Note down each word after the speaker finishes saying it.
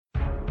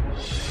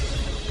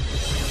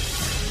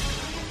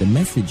The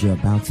message you're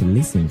about to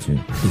listen to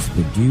is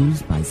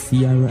produced by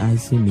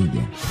CRIC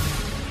Media.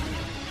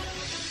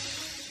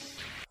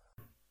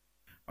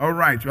 All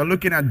right, we're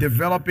looking at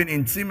developing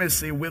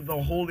intimacy with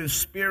the Holy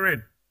Spirit.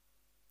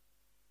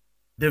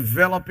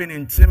 Developing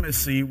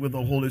intimacy with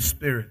the Holy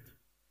Spirit.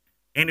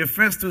 In the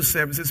first two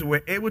services, we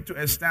were able to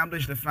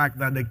establish the fact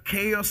that the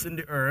chaos in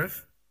the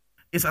earth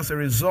is as a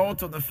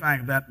result of the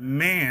fact that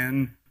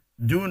men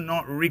do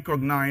not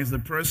recognize the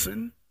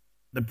person,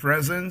 the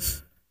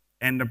presence,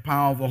 and the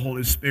power of the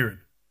Holy Spirit.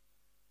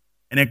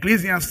 In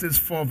Ecclesiastes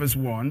 4 verse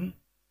 1,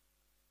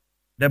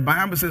 the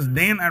Bible says,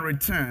 "Then I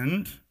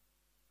returned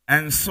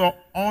and saw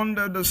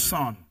under the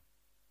sun."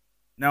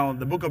 Now,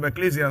 the book of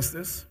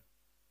Ecclesiastes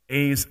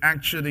is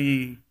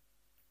actually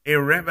a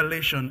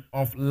revelation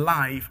of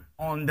life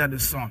under the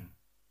sun.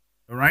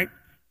 All right?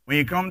 When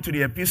you come to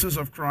the epistles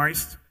of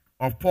Christ,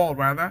 of Paul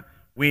rather,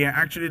 we are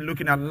actually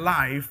looking at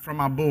life from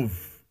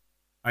above.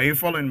 Are you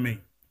following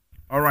me?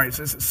 All right.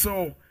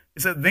 So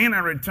it said, "Then I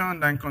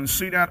returned and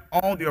considered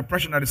all the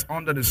oppression that is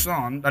under the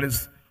sun, that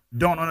is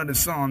done under the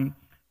sun,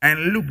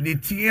 and look, the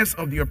tears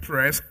of the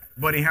oppressed,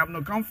 but he have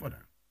no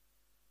comforter."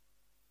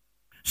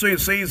 So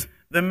it says,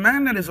 the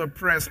man that is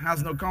oppressed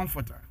has no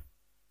comforter.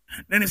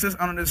 Then it says,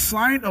 on the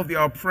side of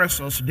the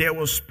oppressors, there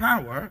was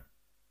power,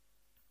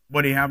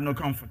 but he have no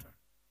comforter.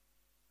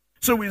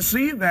 So we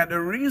see that the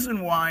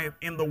reason why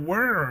in the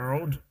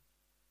world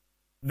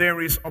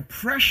there is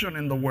oppression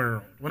in the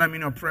world. When I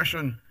mean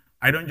oppression,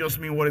 I don't just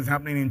mean what is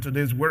happening in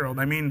today's world.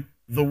 I mean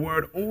the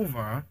world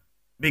over,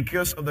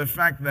 because of the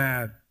fact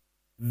that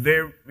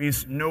there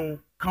is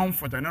no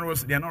comforter. In other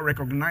words, they are not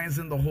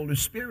recognizing the Holy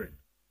Spirit.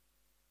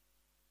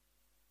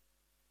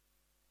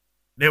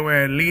 There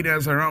were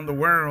leaders around the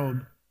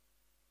world.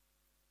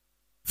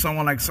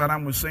 Someone like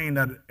Saddam Hussein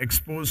that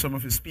exposed some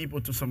of his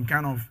people to some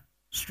kind of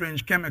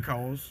strange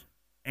chemicals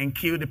and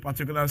killed a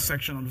particular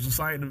section of the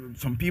society.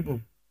 Some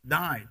people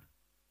died.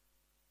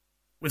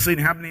 We see it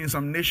happening in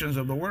some nations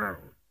of the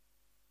world.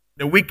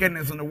 The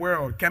wickedness in the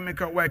world,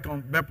 chemical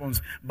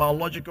weapons,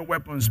 biological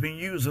weapons being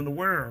used in the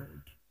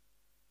world,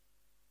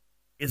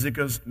 is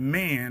because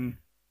men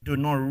do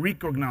not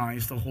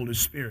recognize the Holy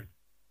Spirit.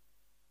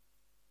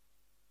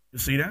 You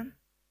see that?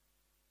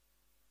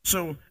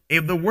 So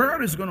if the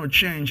world is going to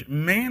change,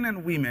 men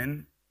and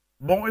women,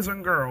 boys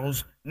and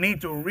girls,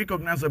 need to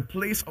recognize the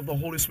place of the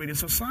Holy Spirit in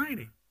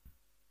society.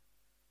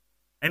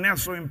 And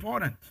that's so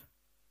important.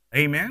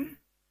 Amen?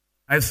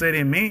 I said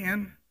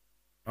amen.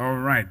 All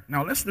right.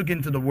 Now let's look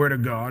into the Word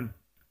of God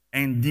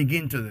and dig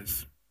into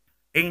this.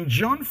 In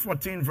John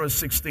 14 verse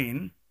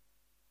 16,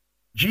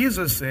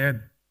 Jesus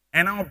said,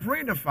 "And I'll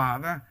pray the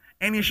Father,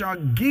 and he shall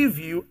give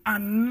you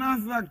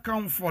another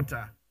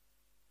comforter."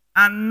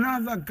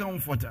 Another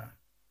comforter.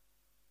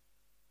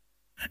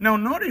 Now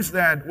notice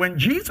that when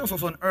Jesus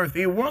was on earth,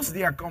 he was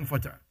their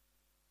comforter.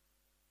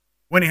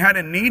 When he had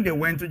a need, they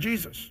went to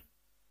Jesus.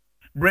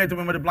 Bread to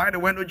be multiplied, they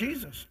went to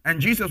Jesus.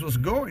 And Jesus was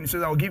going. He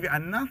says, "I'll give you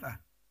another."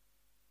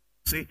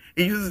 See,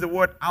 he uses the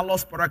word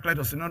allos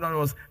parakletos. In other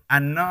words,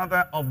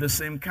 another of the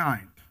same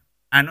kind.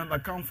 Another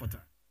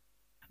comforter.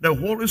 The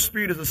Holy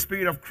Spirit is the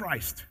Spirit of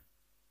Christ.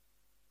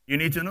 You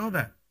need to know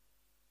that.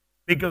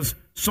 Because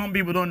some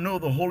people don't know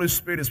the Holy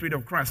Spirit is the Spirit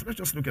of Christ. Let's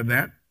just look at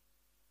that.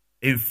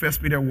 In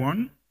 1 Peter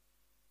 1,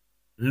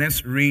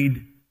 let's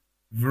read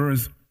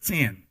verse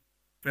 10.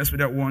 1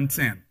 Peter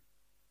 1:10.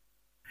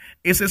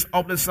 It says,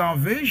 of this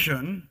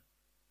salvation,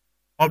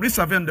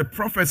 the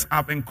prophets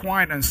have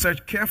inquired and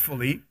searched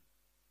carefully,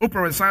 who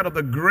prophesied of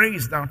the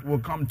grace that will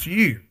come to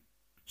you.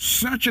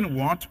 Searching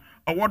what,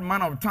 or what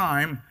manner of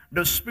time?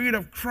 The Spirit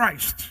of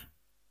Christ.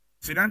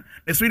 See that?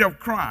 The Spirit of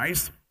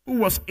Christ, who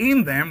was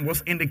in them,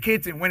 was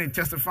indicating when he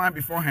testified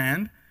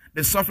beforehand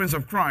the sufferings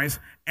of Christ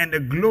and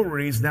the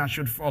glories that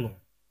should follow.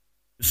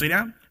 You see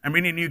that? I'm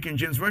reading New King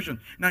James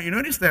Version. Now you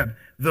notice that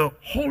the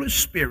Holy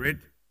Spirit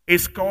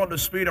is called the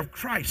Spirit of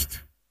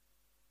Christ.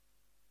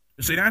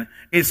 You see that?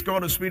 It's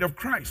called the Spirit of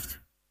Christ.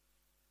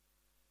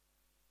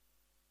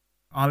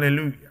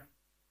 Hallelujah.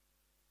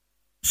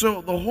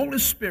 So the Holy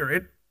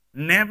Spirit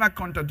never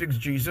contradicts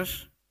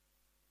Jesus.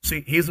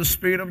 See, he's the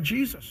Spirit of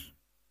Jesus.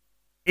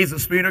 He's the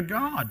Spirit of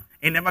God.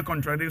 He never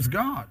contradicts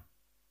God.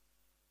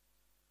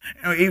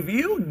 Now, if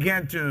you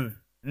get to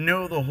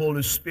know the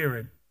Holy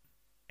Spirit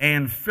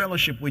and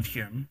fellowship with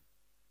him,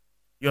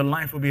 your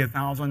life will be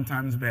 1,000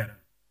 times better.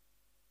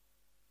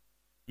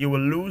 You will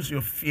lose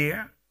your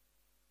fear.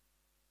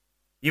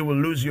 You will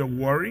lose your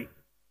worry.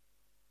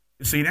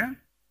 You see that?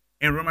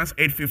 In Romans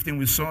 8:15,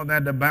 we saw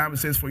that the Bible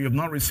says, "For you have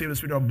not received the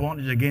spirit of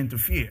bondage again to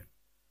fear."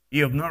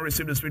 You have not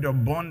received the spirit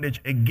of bondage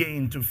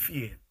again to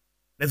fear.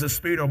 There's a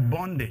spirit of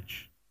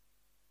bondage.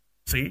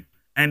 See?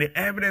 And the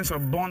evidence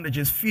of bondage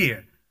is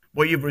fear.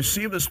 But you've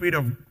received the spirit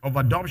of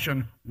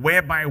adoption,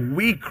 whereby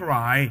we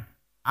cry,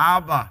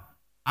 Abba.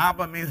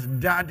 Abba means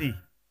daddy.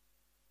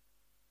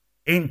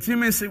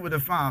 Intimacy with the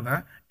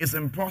Father is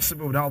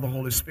impossible without the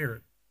Holy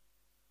Spirit.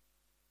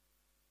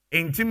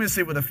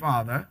 Intimacy with the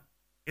Father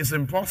is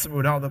impossible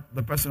without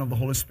the person of the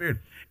Holy Spirit.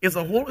 It's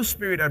the Holy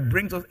Spirit that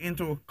brings us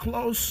into a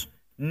close,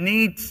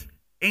 neat,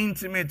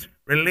 intimate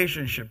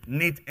relationship.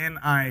 Knit,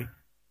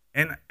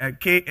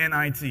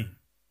 K-N-I-T.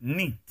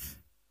 Knit.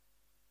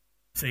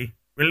 See,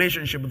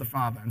 relationship with the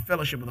Father and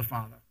fellowship with the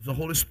Father. It's the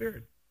Holy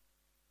Spirit.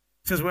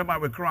 It says, whereby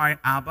we cry,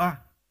 Abba,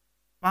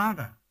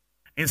 Father.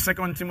 In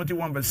 2 Timothy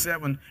 1 verse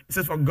 7, it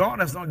says, for God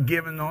has not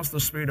given us the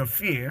spirit of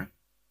fear,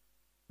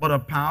 but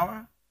of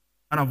power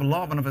and of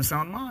love and of a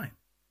sound mind.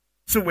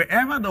 So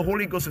wherever the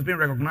Holy Ghost is being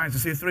recognized, you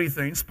see three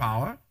things: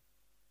 power,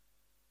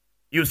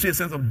 you see a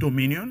sense of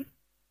dominion,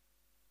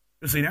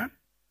 you see that?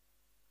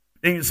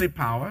 Then you see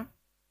power,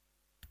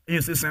 and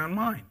you see sound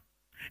mind.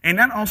 And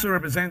that also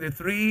represents the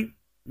three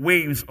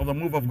waves of the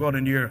move of God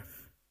in the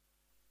earth.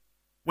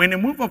 When the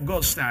move of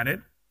God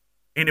started,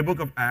 in the book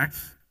of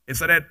Acts, it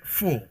started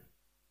full: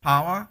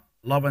 power,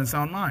 love, and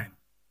sound mind.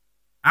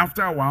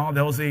 After a while,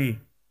 there was a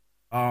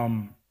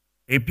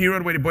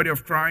period where the body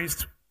of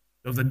Christ,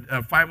 there was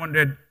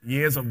 500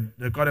 years of,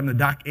 they call them the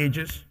Dark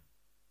Ages.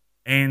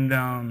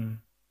 And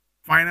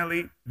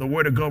finally, the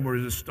word of God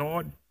was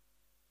restored.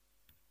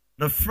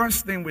 The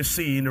first thing we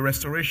see in the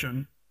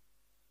restoration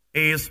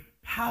is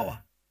power.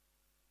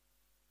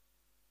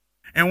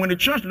 And when the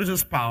church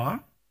loses power,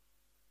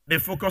 they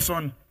focus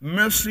on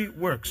mercy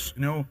works,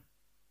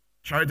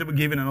 charitable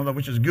giving and all that,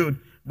 which is good.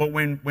 But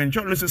when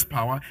church loses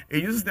power,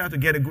 it uses that to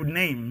get a good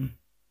name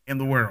in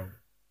the world,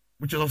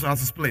 which also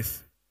has its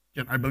place.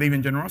 I believe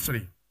in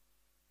generosity.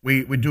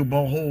 We do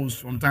boreholes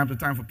from time to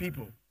time for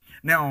people.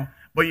 Now,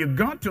 but you've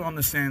got to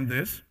understand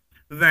this,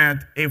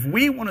 that if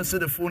we want to see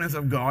the fullness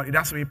of God, it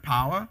has to be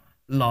power,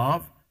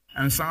 love,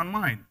 and sound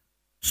mind.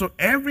 So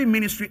every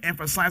ministry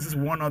emphasizes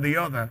one or the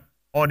other,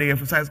 or they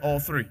emphasize all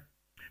three.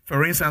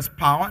 For instance,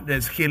 power,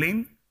 there's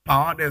healing.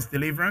 Power, there's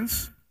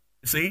deliverance.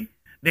 You see?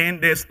 Then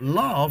there's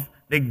love.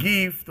 They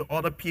give to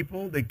other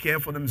people. They care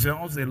for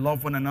themselves. They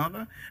love one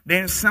another.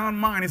 Then sound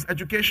mind is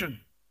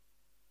education.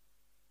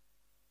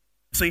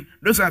 See,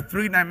 those are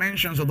three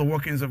dimensions of the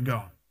workings of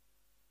God.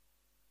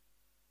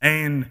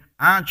 And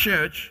our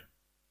church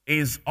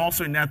is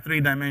also in that three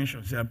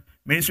dimensions. Yeah.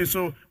 Ministry.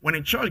 So when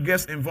a church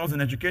gets involved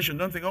in education,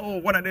 don't think, oh,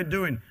 what are they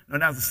doing? No,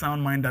 that's the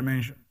sound mind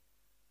dimension.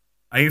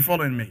 Are you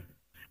following me?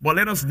 But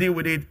let us deal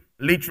with it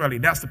literally.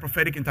 That's the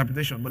prophetic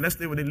interpretation. But let's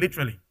deal with it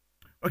literally.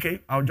 Okay,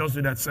 I'll just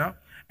do that, sir.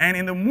 And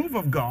in the move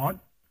of God,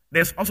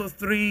 there's also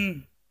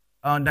three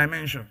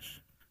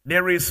dimensions.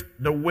 There is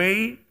the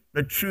way,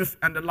 the truth,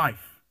 and the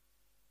life.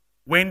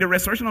 When the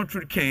restoration of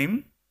truth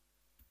came,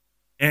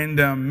 and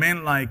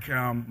men like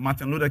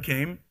Martin Luther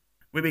came,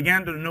 we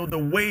began to know the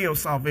way of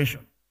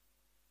salvation.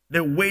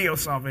 The way of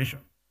salvation.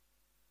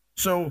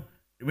 So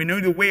we know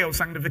the way of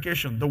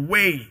sanctification, the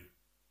way.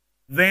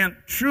 Then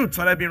truth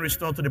started being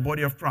restored to the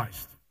body of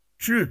Christ.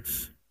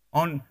 Truths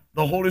on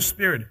the Holy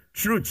Spirit.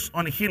 Truths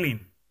on healing.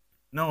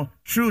 No,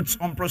 truths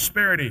on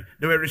prosperity.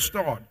 They were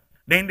restored.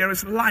 Then there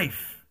is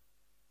life.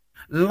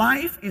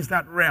 Life is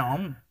that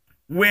realm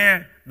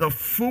where the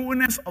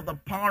fullness of the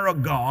power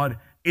of God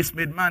is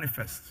made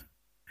manifest.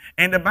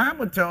 And the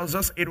Bible tells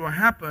us it will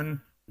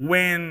happen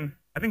when,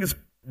 I think it's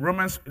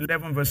Romans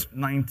 11 verse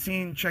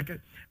 19, check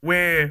it,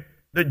 where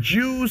the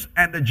Jews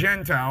and the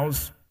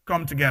Gentiles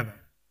come together.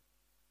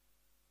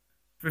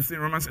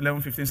 Romans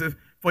 11:15 says,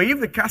 for if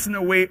the casting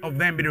away of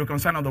them be the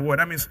reconciling of the world,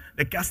 that means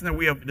the casting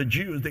away of the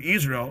Jews, the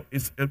Israel,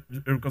 is the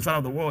reconciling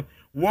of the world,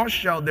 what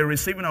shall the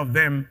receiving of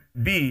them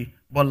be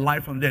but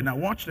life from death? Now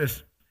watch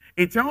this.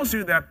 It tells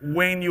you that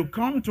when you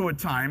come to a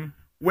time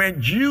where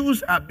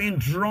Jews are being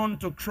drawn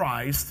to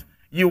Christ,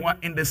 you are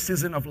in the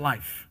season of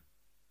life.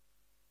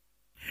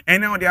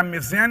 And now there are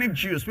Messianic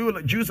Jews.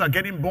 Jews are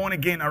getting born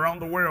again around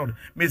the world.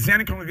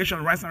 Messianic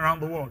congregations rising around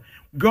the world.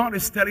 God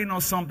is telling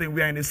us something.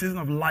 We are in the season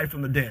of life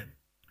from the dead.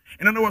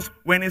 In other words,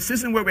 we're in a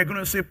season where we're going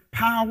to see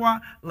power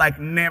like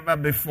never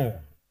before.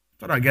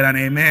 Thought I'd get an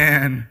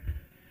amen.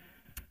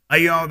 Are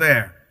you all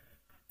there?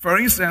 For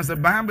instance, the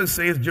Bible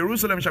says,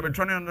 Jerusalem shall be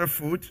trodden under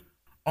foot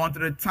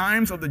until the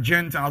times of the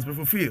Gentiles be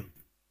fulfilled.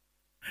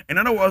 In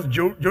other words,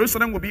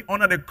 Jerusalem will be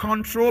under the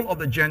control of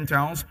the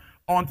Gentiles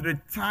until the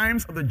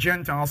times of the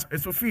Gentiles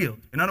is fulfilled.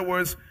 In other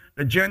words,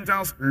 the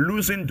Gentiles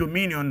losing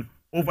dominion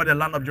over the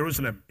land of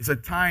Jerusalem. It's a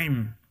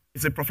time,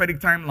 it's a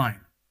prophetic timeline.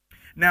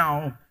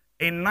 Now,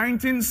 in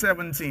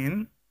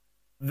 1917,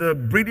 the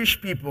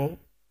British people,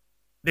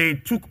 they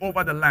took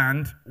over the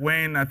land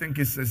when, I think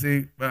it's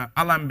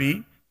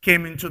Allenby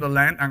came into the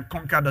land and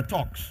conquered the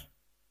Turks.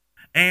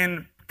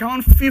 And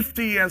count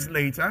 50 years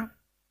later,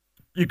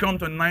 you come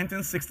to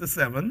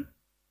 1967,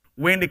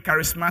 when the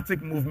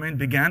charismatic movement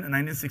began in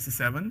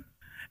 1967.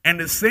 And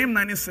the same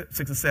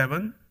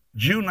 1967,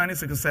 June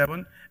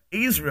 1967,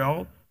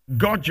 Israel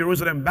got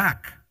Jerusalem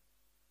back.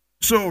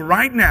 So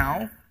right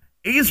now,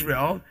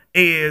 Jerusalem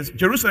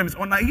is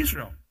under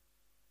Israel.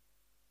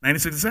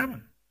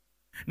 1967.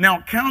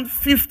 Now count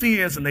 50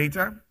 years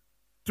later,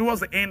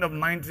 towards the end of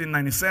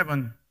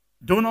 1997,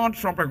 Donald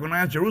Trump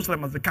recognized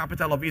Jerusalem as the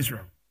capital of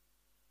Israel.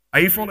 Are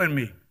you following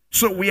me?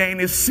 So we are in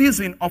a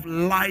season of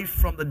life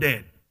from the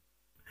dead.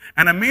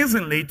 And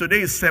amazingly,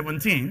 today is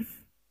 17th.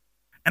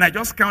 And I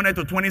just counted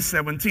to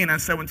 2017, and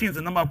 17 is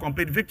the number of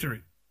complete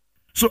victory.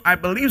 So I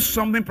believe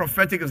something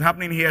prophetic is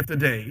happening here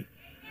today.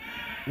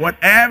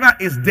 Whatever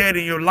is dead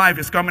in your life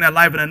is coming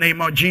alive in the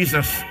name of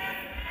Jesus.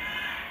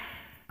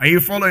 Are you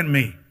following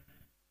me?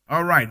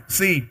 All right.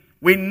 See,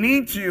 we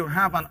need to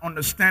have an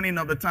understanding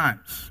of the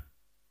times.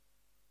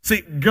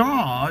 See,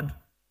 God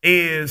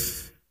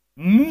is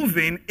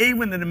moving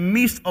even in the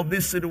midst of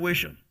this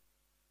situation.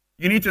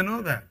 You need to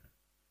know that.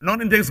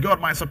 Nothing takes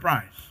God by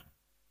surprise.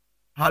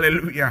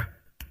 Hallelujah.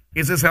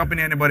 Is this helping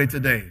anybody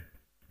today?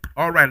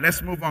 All right,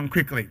 let's move on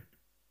quickly.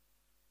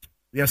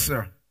 Yes,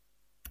 sir.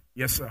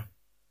 Yes, sir.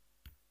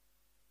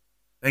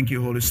 Thank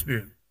you, Holy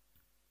Spirit.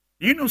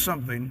 You know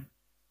something?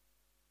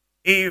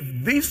 If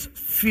this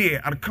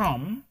fear had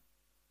come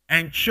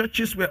and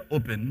churches were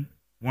open,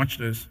 watch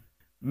this,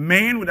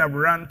 men would have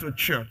run to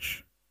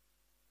church.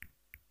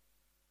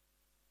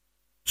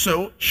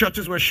 So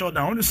churches were shut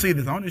down. I want to see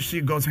this. I want to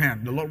see God's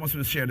hand. The Lord wants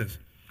me to share this.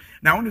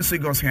 Now I want to see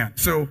God's hand.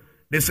 So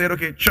they said,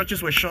 okay,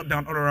 churches were shut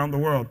down all around the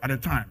world at the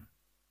time.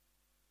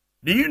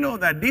 Do you know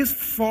that these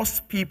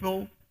forced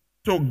people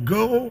to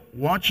go,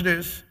 watch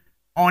this,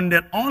 on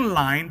the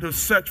online to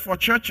search for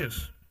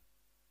churches?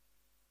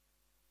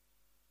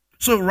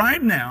 So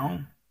right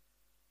now,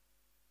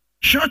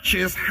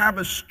 churches have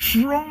a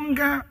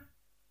stronger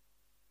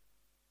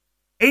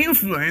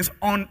influence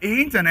on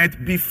the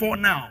internet before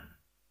now.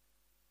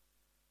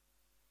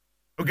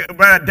 Okay,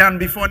 rather than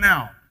before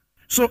now.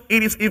 So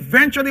it is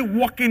eventually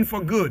working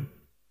for good.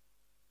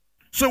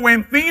 So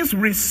when things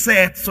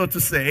reset, so to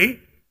say,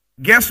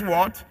 guess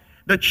what?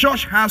 The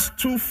church has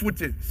two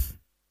footings.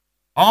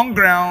 On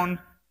ground,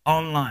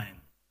 online.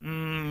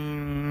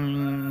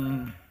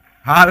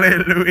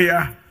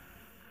 Hallelujah.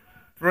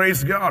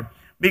 Praise God.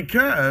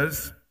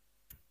 Because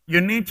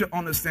you need to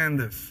understand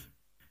this.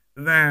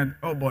 That,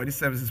 oh boy, this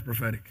service is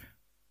prophetic.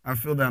 I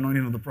feel the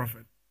anointing of the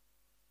prophet.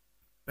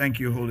 Thank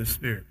you, Holy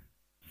Spirit.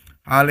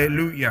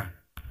 Hallelujah.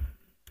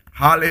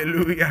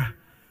 Hallelujah.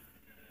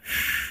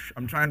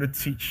 I'm trying to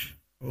teach.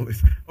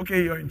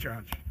 Okay, you're in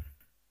charge.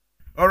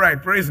 All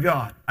right, praise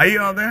God. Are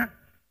you all there?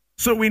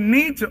 So we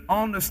need to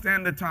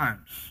understand the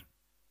times.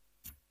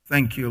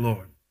 Thank you,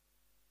 Lord.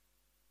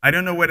 I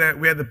don't know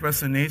where the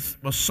person is,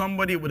 but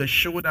somebody with a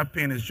shoulder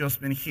pain has just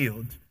been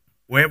healed.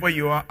 Wherever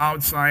you are,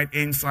 outside,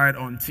 inside,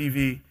 on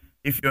TV,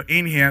 if you're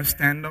in here,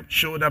 stand up,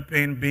 shoulder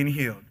pain being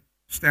healed.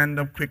 Stand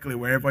up quickly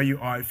wherever you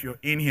are. If you're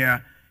in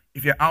here,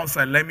 if you're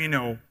outside, let me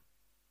know.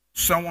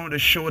 Someone with a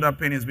shoulder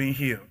pain is being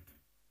healed.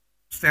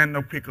 Stand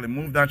up quickly.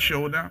 Move that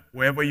shoulder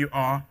wherever you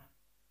are.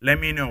 Let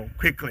me know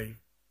quickly.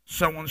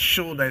 Someone's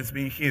shoulder is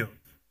being healed.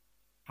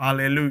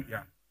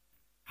 Hallelujah.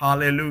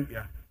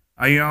 Hallelujah.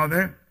 Are you out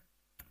there?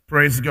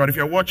 Praise God. If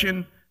you're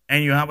watching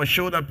and you have a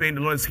shoulder pain,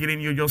 the Lord is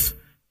healing you, just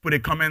put a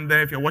comment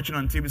there. If you're watching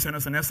on TV, send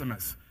us an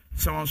SMS.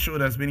 Someone's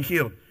shoulder has been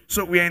healed.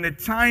 So we are in a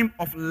time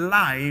of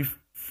life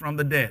from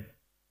the dead.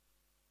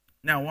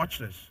 Now watch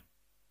this.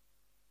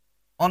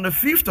 On the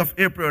 5th of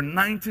April,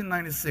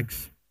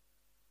 1996,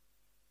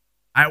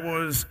 I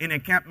was in a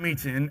camp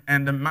meeting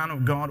and the man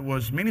of God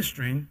was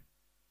ministering,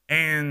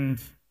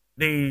 and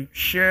they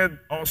shared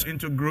us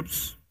into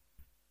groups.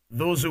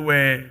 Those who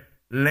were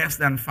less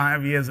than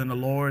 5 years in the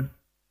Lord,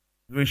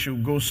 we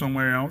should go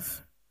somewhere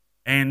else.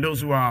 And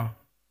those who are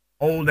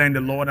older in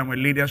the Lord and were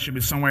leaders should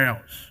be somewhere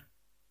else.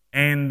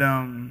 And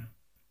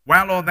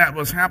while all that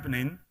was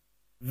happening,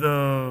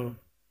 the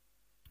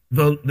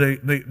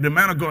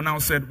man of God now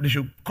said they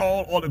should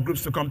call all the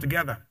groups to come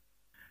together.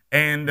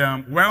 And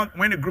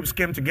when the groups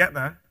came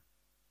together,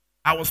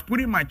 I was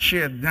putting my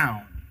chair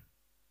down.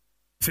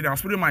 See, I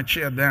was putting my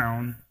chair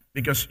down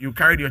because you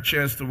carried your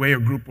chairs to where your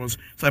group was.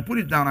 So I put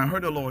it down. I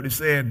heard the Lord. He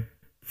said,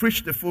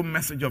 preach the full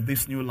message of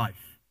this new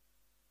life.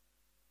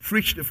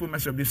 Preach the full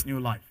message of this new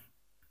life.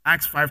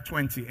 Acts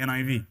 5:20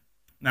 NIV.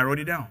 And I wrote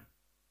it down.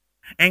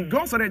 And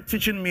God started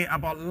teaching me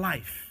about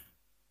life.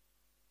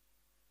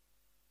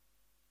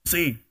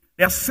 See,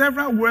 there are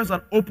several words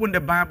that open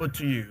the Bible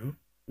to you.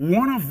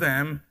 One of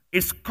them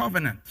is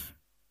covenant.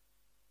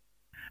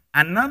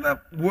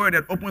 Another word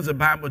that opens the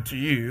Bible to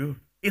you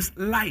is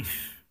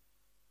life.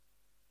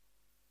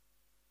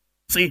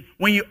 See,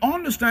 when you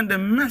understand the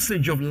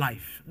message of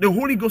life, the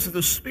Holy Ghost is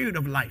the spirit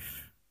of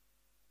life.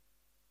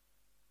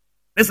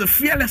 There's a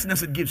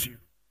fearlessness it gives you.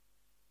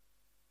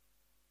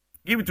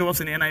 Give it to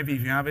us in the NIV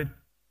if you have it.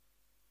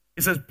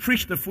 It says,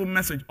 preach the full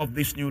message of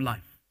this new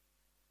life.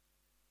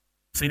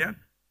 See that?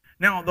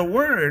 Now, the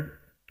word,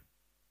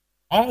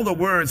 all the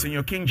words in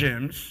your King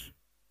James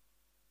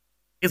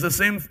is the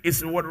same, it's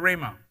the word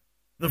rhema,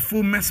 the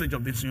full message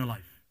of this new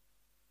life.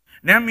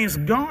 That means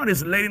God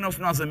is letting us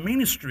know as a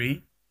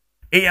ministry,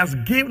 He has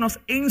given us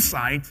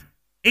insight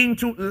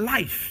into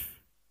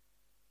life.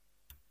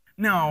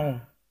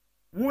 Now,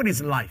 what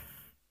is life?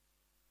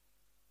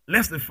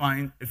 Let's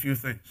define a few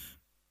things.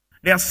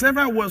 There are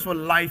several words for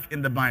life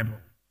in the Bible.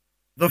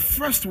 The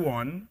first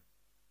one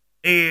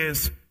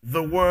is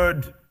the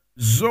word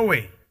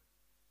Zoe.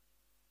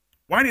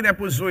 Why did I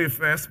put Zoe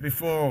first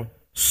before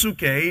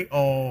Suke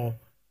or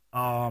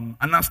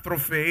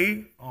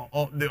Anastrophe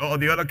or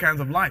the other kinds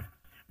of life?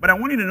 But I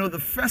want you to know the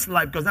first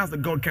life because that's the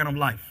God kind of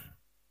life.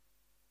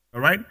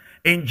 All right?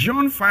 In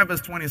John 5,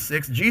 verse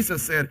 26,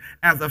 Jesus said,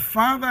 as the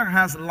Father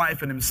has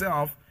life in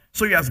himself,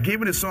 so he has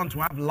given his Son to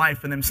have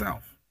life in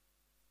himself.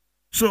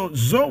 So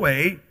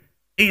Zoe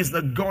is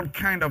the God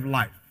kind of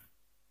life.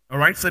 All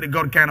right? So the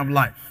God kind of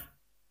life.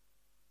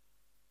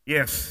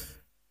 Yes.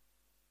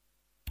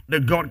 The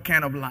God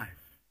kind of life.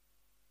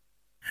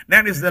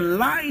 That is the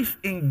life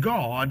in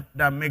God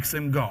that makes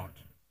him God.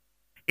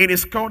 It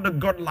is called the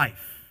God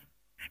life.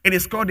 It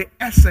is called the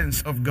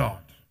essence of God.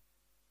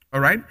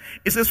 All right?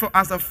 It says, for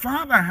as the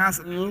Father has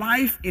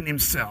life in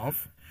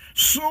himself,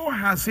 so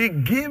has he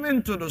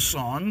given to the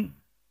Son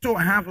to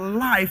have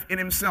life in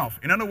himself.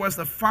 In other words,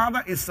 the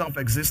Father is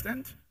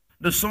self-existent.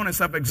 The Son is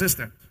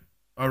self-existent.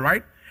 All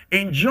right?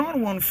 In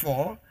John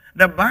 1:4,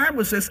 the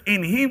Bible says,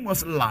 in him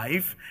was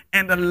life,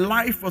 and the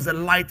life was the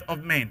light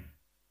of men.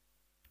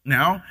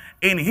 Now,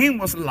 in him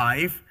was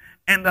life,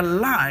 and the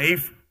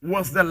life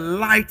was the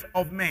light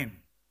of men.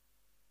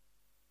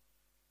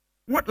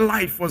 What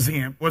life was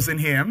in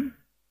him?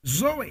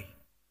 Zoe.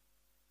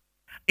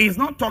 He's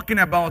not talking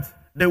about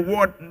the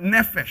word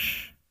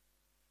nephesh.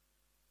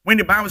 When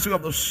the Bible speaks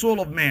of the soul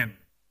of man,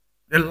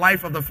 the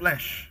life of the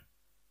flesh,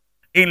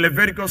 in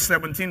Leviticus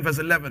 17, verse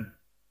 11,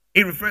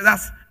 it refers,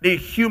 that's the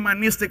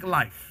humanistic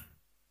life.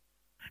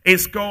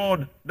 It's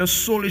called the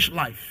soulish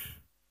life.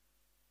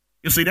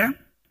 You see that?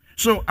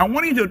 So I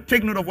want you to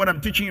take note of what I'm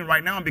teaching you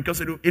right now,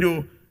 because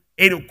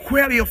it'll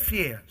quell your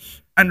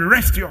fears and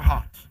rest your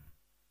heart.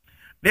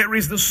 There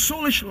is the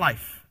soulish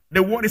life.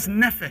 The word is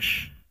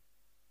nephesh.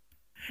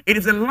 It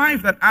is the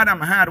life that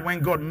Adam had when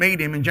God made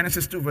him in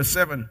Genesis 2, verse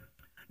 7.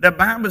 The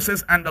Bible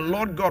says, and the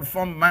Lord God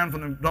formed man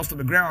from the dust of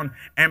the ground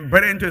and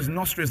breathed into his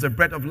nostrils the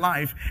breath of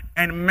life,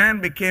 and man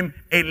became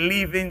a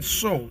living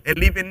soul, a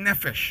living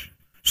nephesh.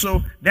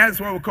 So that's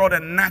what we call the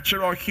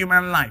natural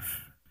human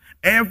life.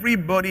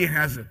 Everybody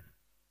has it.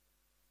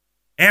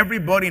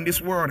 Everybody in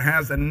this world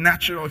has a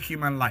natural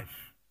human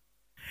life.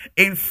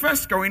 In 1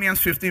 Corinthians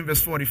 15,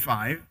 verse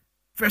 45,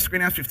 1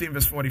 Corinthians 15,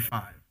 verse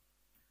 45,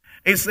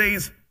 it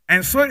says,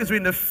 and so it is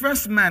when the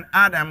first man,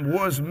 Adam,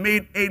 was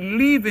made a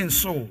living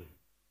soul,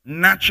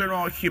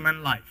 natural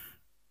human life.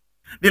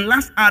 The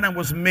last Adam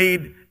was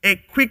made a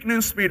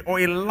quickening spirit, or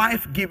a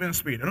life-giving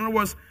spirit. In other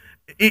words,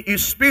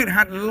 his spirit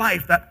had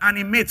life that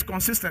animates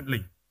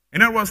consistently.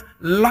 In other words,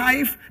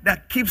 life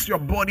that keeps your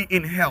body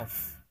in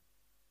health.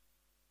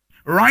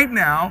 Right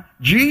now,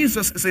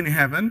 Jesus is in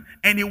heaven,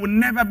 and he will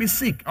never be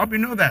sick. I hope you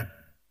know that.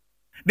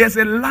 There's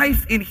a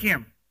life in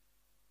him.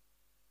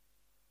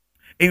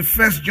 In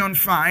 1 John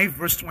 5,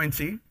 verse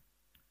 20,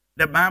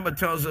 the Bible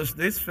tells us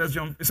this. 1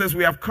 John, it says,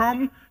 we have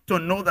come to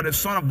know that the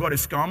Son of God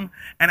is come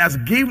and has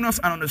given us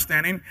an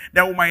understanding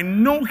that we might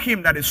know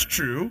him that is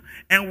true,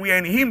 and we are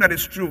in him that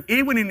is true,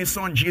 even in his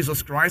Son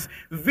Jesus Christ.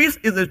 This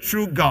is the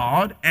true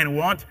God and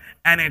what?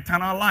 An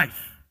eternal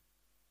life.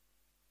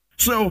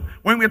 So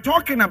when we're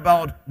talking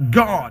about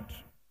God,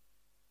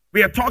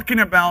 we are talking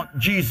about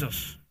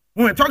Jesus.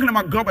 When we're talking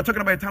about God, we're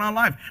talking about eternal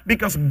life,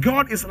 because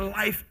God is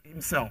life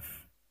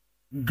himself.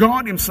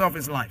 God himself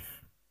is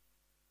life.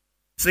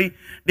 See,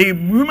 the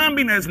human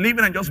being that is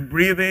living and just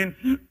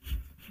breathing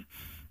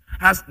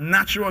has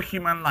natural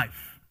human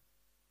life.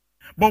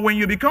 But when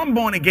you become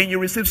born again, you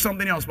receive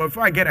something else. But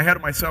before I get ahead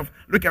of myself,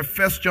 look at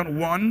 1 John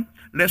 1.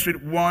 Let's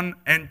read 1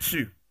 and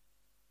 2.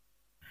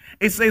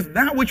 It says,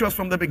 that which was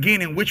from the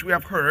beginning, which we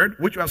have heard,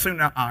 which we have seen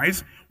in our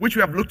eyes, which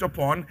we have looked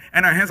upon,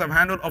 and our hands have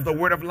handled of the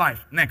word of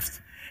life.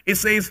 Next. It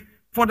says,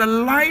 for the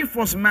life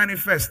was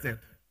manifested,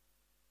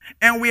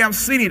 and we have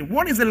seen it.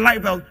 What is the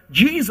life? Well,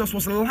 Jesus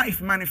was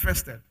life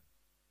manifested.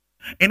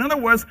 In other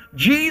words,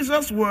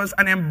 Jesus was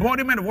an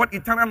embodiment of what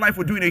eternal life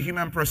would do in a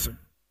human person.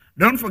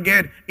 Don't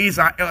forget, he's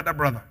our elder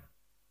brother.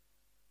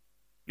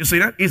 You see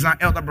that? He's our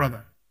elder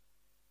brother.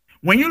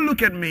 When you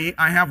look at me,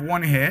 I have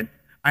one head,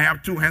 I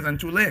have 2 hands and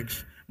 2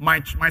 legs.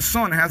 My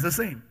son has the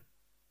same.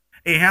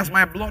 He has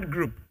my blood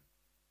group.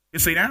 You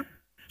see that?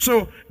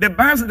 So the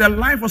Bible says that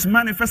life was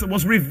manifested,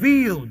 was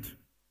revealed,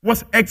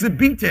 was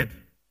exhibited.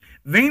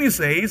 Then he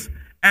says,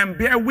 and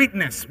bear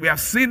witness. We have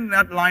seen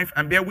that life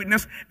and bear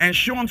witness and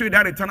show unto you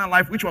that eternal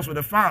life which was with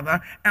the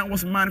Father and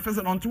was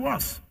manifested unto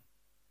us.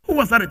 Who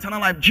was that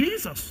eternal life?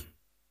 Jesus.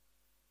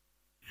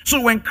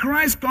 So when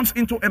Christ comes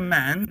into a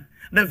man,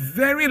 the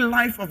very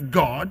life of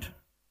God,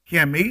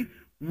 hear me,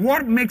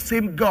 what makes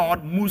him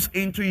God moves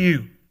into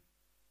you.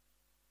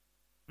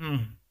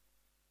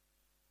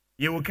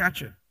 You will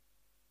catch it.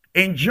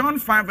 In John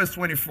 5 verse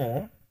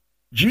 24,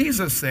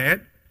 Jesus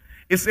said,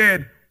 he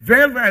said,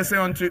 very, very I say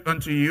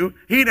unto you,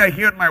 he that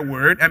heareth my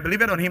word and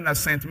believeth on him that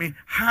sent me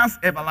has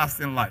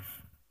everlasting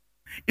life.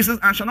 He says,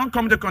 and shall not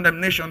come to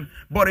condemnation,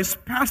 but is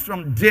passed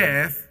from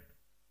death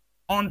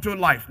unto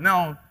life.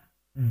 Now,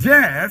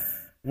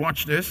 death,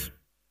 watch this,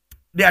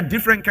 there are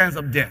different kinds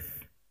of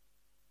death.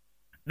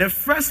 The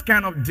first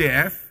kind of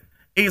death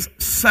is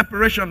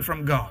separation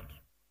from God.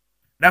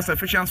 That's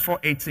Ephesians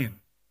 4:18.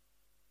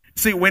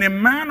 See, when a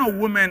man or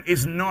woman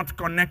is not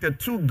connected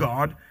to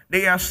God,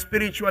 they are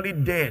spiritually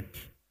dead.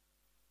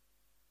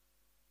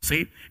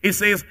 See, it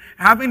says,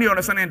 having the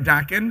understanding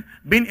darkened,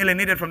 being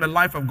alienated from the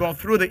life of God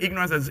through the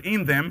ignorance that's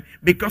in them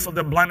because of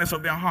the blindness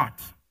of their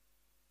heart.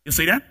 You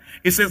see that?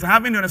 It says,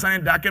 having the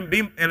understanding darkened,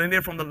 being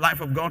alienated from the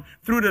life of God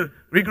through the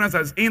ignorance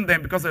that's in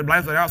them because of the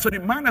blindness of their heart. So the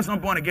man that's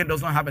not born again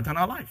does not have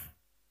eternal life.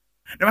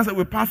 The Bible says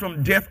we pass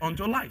from death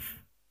unto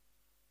life.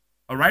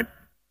 All right?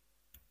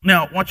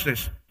 Now, watch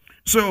this.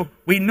 So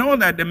we know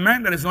that the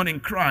man that is not in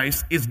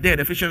Christ is dead.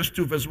 Ephesians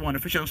 2 verse 1.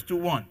 Ephesians 2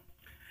 1.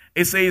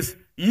 It says,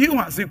 you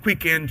has he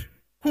quickened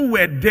who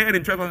were dead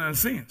in trespasses and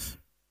sins.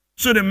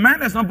 So the man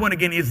that's not born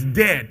again is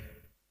dead.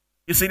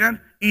 You see that?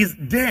 He's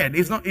dead.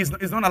 He's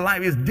not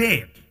alive. He's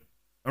dead.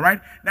 All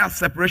right? That's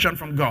separation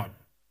from God.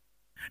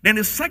 Then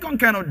the second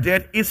kind of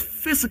death is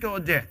physical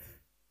death.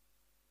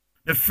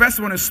 The first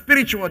one is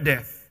spiritual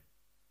death,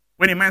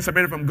 when a man is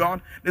separated from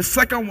God. The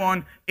second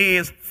one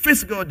is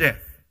physical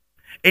death.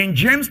 In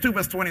James 2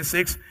 verse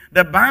 26,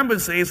 the Bible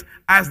says,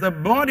 as the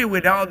body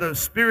without the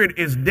spirit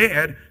is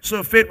dead,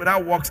 so faith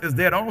without works is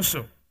dead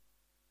also.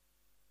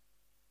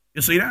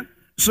 You see that?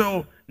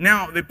 So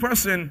now the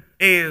person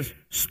is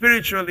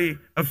spiritually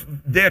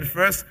dead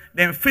first,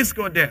 then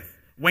physical death,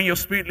 when your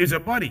spirit leaves your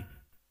body.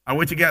 Are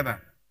we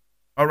together?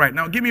 All right,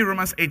 now give me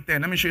Romans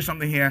 8:10. Let me show you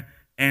something here,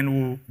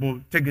 and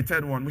we'll take the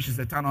third one, which is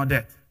eternal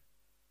death.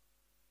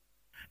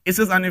 It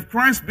says, and if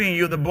Christ be in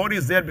you, the body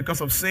is dead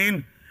because of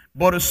sin,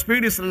 but the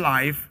spirit is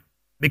alive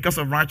because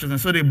of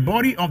righteousness. So the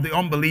body of the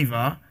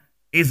unbeliever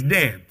is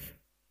dead.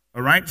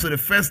 All right, so the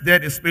first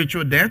death is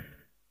spiritual death.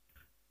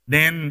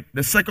 Then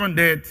the second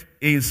death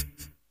is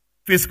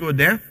physical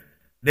death.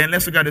 Then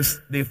let's look at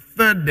the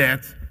third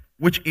death,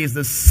 which is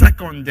the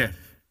second death.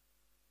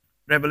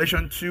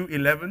 Revelation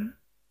 2:11.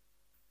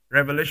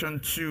 Revelation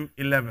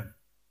 2:11.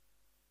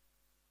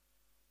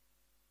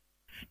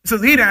 It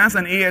says, he that has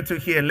an ear to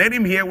hear, let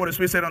him hear what the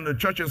Spirit said unto the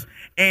churches,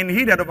 and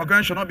he that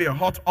overcomes shall not be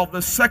hurt of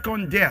the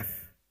second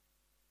death.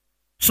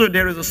 So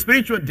there is a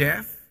spiritual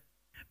death,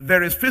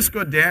 there is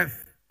physical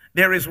death,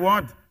 there is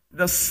what?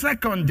 The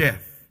second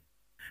death.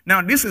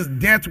 Now, this is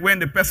death when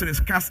the person is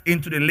cast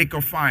into the lake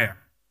of fire,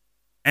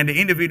 and the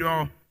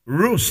individual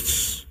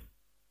roasts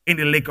in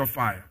the lake of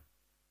fire.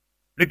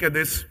 Look at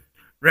this.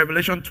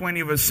 Revelation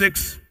 20 verse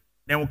 6.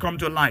 Then we'll come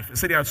to life. It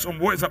said there are some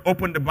words that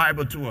open the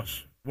Bible to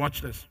us.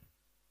 Watch this.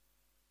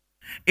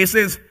 It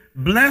says,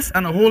 blessed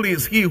and holy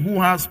is he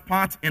who has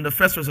part in the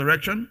first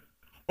resurrection.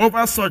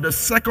 Over such the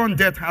second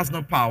death has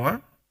no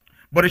power,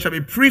 but it shall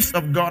be priests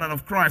of God and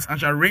of Christ, and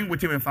shall reign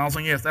with him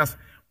 1,000 years. That's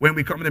when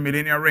we come to the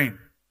millennial reign.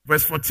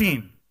 Verse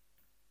 14.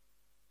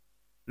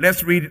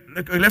 Let's read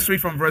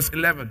from verse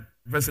 11.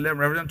 Verse 11,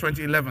 Revelation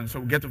 20:11. So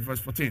we'll get to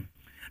verse 14.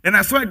 Then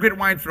I saw a great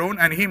white throne,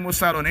 and him who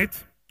sat on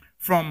it.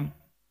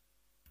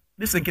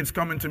 This thing keeps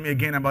coming to me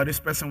again about this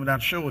person with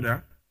that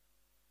shoulder.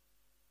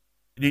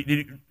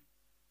 Maybe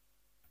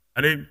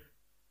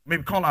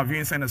call our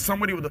viewing saying that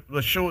somebody with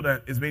the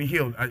shoulder is being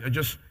healed.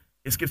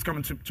 It keeps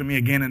coming to me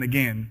again and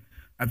again.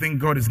 I think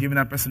God is giving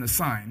that person a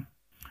sign.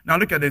 Now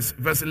look at this,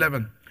 verse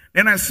 11.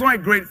 Then I saw a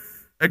great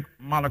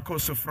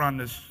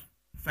Malakosophrandus.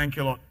 Thank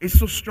you, Lord. It's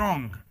so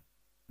strong.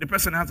 The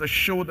person has a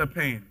shoulder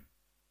pain.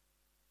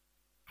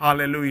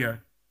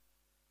 Hallelujah.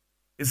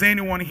 Is there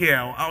anyone here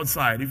or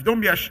outside? If don't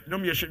be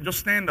ashamed, just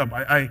stand up.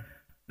 I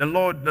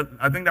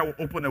think that will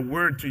open a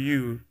word to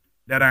you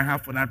that I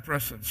have for that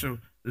person. So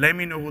let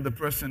me know who the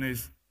person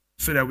is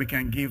so that we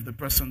can give the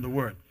person the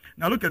word.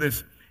 Now look at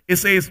this. It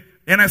says,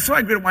 and I saw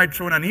a great white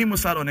throne, and him who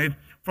sat on it,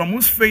 from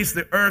whose face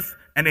the earth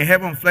and the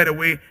heaven fled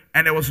away,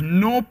 and there was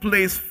no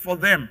place for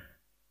them.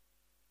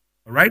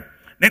 All right?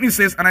 Then he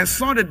says, and I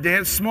saw the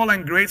dead, small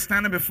and great,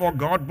 standing before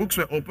God. Books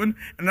were open,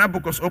 and that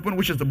book was open,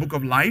 which is the book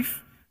of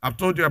life. I've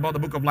told you about the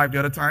book of life the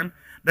other time.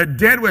 The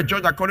dead were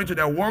judged according to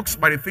their works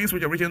by the things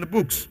which are written in the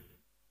books.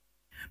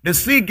 The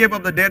sea gave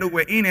up the dead who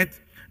were in it.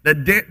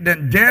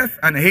 Then death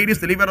and Hades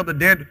delivered up the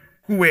dead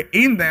who were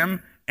in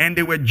them, and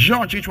they were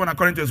judged, each one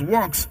according to his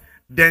works.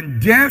 Then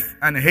death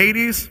and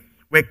Hades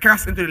were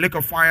cast into the lake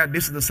of fire.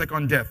 This is the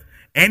second death.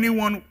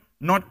 Anyone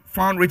not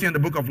found written in the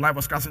book of life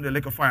was cast into the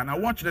lake of fire. Now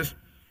watch this.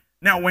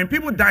 Now when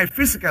people die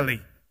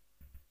physically,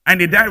 and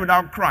they die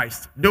without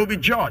Christ, they will be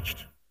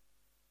judged.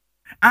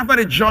 After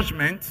the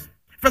judgment,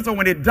 first of all,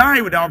 when they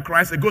die without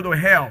Christ, they go to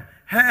hell.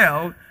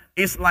 Hell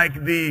is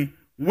like the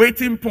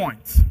waiting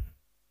point.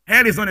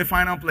 Hell is not the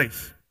final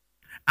place.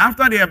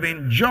 After they have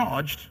been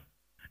judged,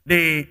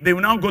 they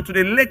will now go to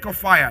the lake of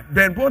fire.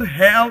 Then both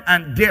hell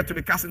and death to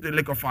be cast into the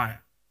lake of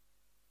fire.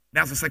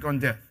 That's the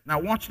second death. Now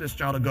watch this,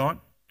 child of God.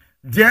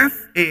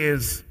 Death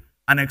is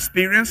an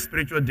experience,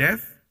 spiritual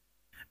death.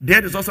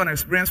 Death is also an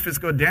experience,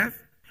 physical death.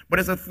 But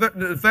it's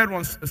the third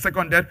one, the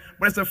second death.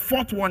 But it's the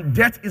fourth one.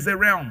 Death is a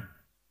realm.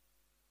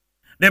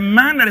 The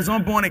man that is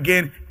not born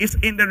again is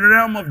in the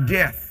realm of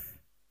death.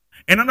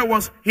 In other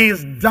words, he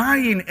is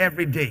dying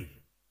every day.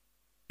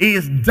 He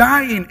is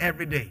dying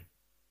every day.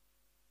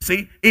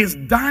 See, he is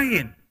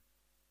dying.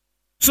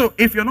 So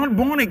if you're not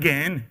born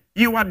again,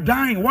 you are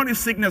dying. What is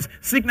sickness?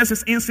 Sickness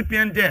is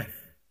incipient death.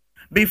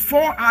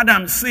 Before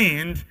Adam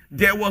sinned,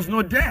 there was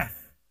no death.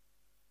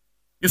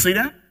 You see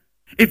that?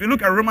 If you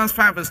look at Romans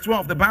 5 verse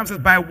 12, the Bible says,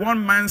 by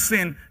one man's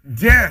sin,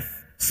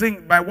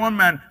 by one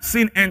man,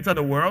 sin entered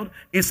the world.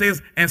 It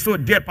says, and so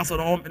death passed on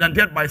all, and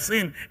death by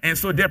sin, and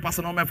so death passed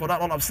on all men, for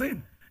that all have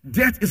sinned.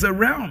 Death is a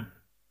realm.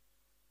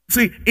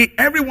 See,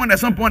 everyone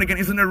that's not born again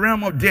is in the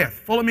realm of death.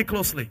 Follow me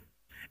closely.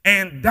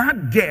 And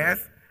that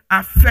death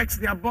affects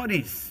their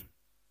bodies.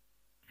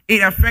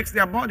 It affects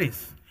their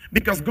bodies.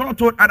 Because God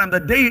told Adam,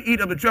 the day you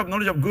eat of the tree of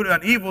knowledge of good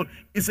and evil,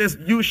 it says,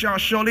 you shall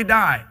surely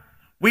die.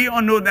 We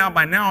all know that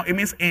by now. It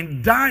means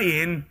in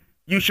dying,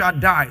 you shall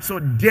die. So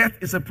death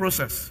is a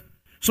process.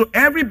 So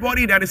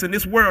everybody that is in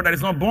this world that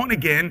is not born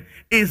again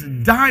is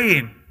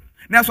dying.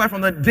 That's why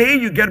from the day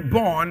you get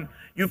born,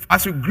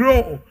 as you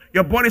grow,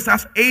 your body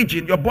starts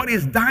aging. Your body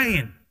is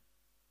dying.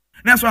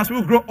 That's why as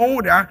people grow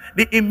older,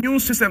 the immune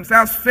system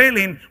starts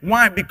failing.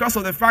 Why? Because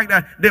of the fact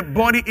that the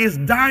body is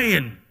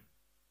dying.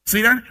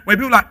 See that? When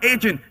people are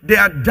aging, they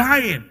are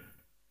dying.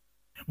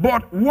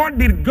 But what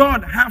did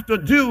God have to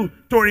do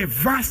to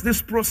reverse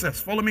this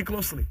process? Follow me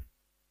closely.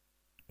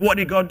 What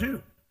did God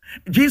do?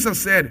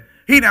 Jesus said,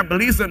 he that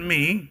believes in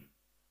me,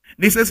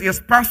 he says he has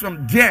passed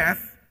from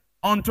death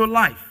unto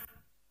life.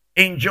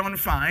 In John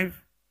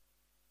 5,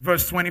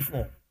 verse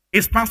 24.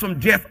 It's passed from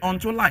death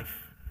unto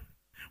life.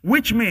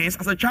 Which means,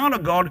 as a child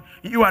of God,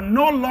 you are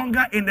no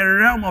longer in the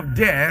realm of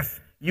death,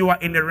 you are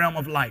in the realm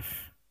of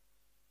life.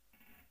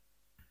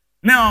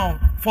 Now,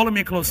 follow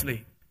me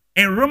closely.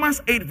 In Romans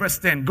 8, verse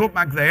 10, go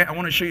back there. I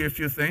want to show you a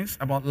few things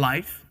about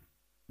life.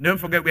 Don't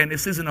forget we're in the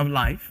season of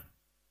life.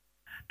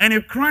 And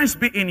if Christ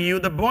be in you,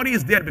 the body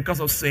is dead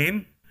because of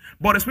sin,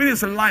 but the spirit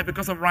is alive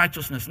because of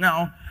righteousness.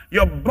 Now,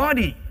 your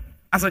body,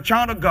 as a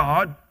child of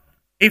God,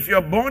 if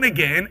you're born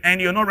again and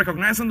you're not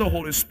recognizing the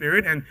Holy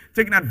Spirit and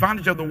taking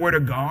advantage of the Word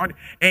of God,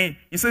 and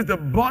he says the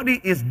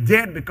body is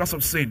dead because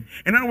of sin.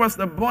 In other words,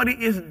 the body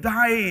is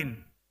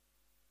dying.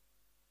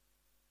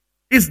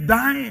 It's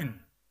dying.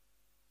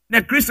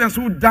 There are Christians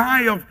who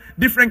die of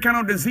different kind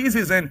of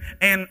diseases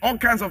and all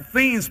kinds of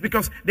things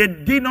because they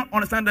did not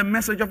understand the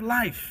message of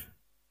life.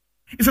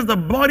 He says the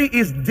body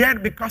is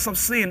dead because of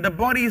sin. The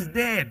body is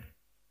dead.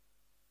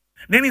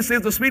 Then he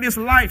says the spirit is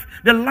life.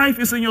 The life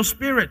is in your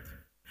spirit.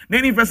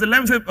 Then in verse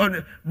 11 says,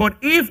 but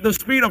if the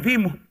spirit of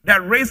him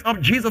that raised up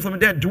Jesus from the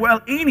dead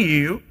dwell in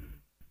you,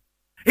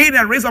 he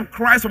that raised up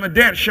Christ from the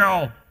dead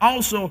shall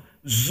also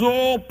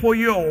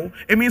zopoyo.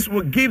 It means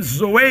will give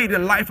zoe, the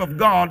life of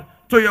God,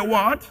 to your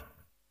what?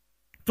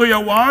 To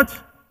your what?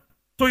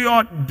 To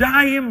your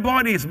dying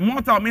bodies.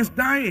 Mortal means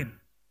dying.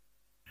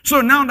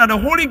 So now that the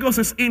Holy Ghost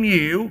is in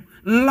you,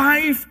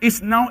 life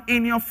is now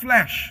in your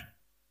flesh.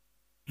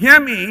 Hear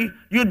me,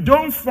 you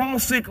don't fall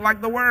sick like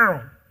the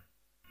world.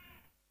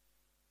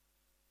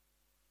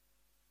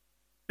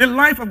 The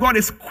life of God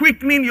is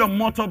quickening your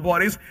mortal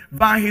bodies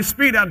by his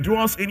spirit that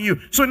dwells in you.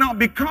 So now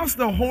because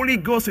the Holy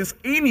Ghost is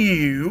in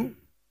you,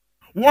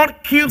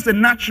 what kills the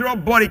natural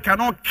body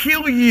cannot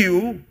kill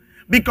you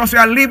because you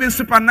are living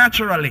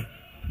supernaturally.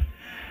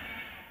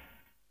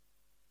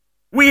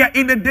 We are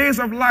in the days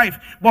of life.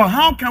 But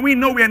how can we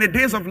know we are in the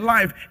days of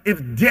life if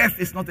death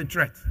is not a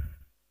threat?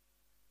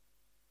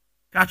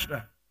 Catch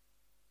that.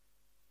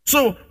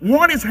 So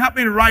what is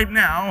happening right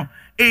now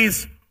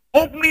is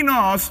opening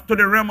us to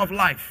the realm of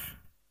life.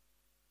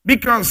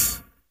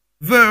 Because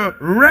the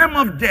realm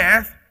of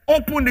death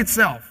opened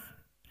itself.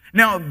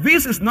 Now,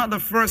 this is not the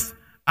first,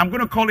 I'm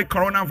going to call it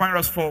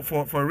coronavirus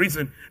for a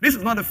reason. This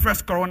is not the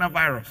first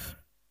coronavirus.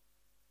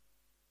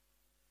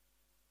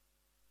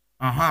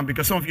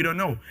 Because some of you don't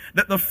know.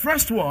 That the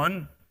first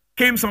one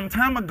came some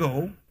time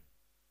ago,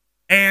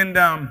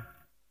 and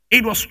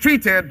it was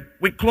treated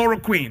with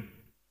chloroquine.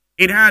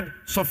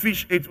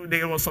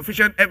 There was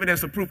sufficient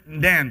evidence to prove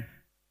then.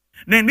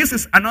 Then this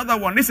is another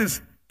one. This is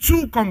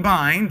two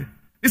combined.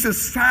 This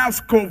is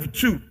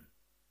SARS-CoV-2.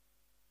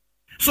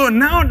 So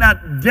now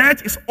that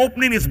death is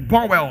opening its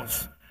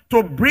bowels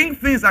to bring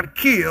things that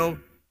kill,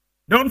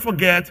 don't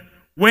forget,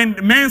 when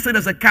men say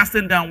there's a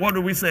casting down, what do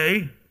we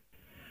say?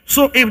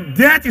 So if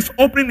death is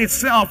opening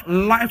itself,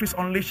 life is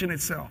unleashing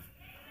itself.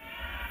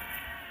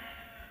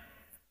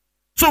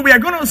 So we are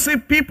going to see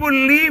people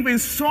live in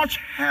such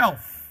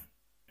health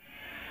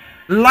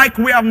like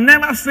we have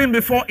never seen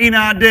before in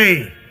our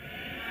day.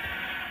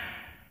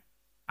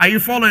 Are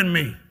you following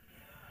me?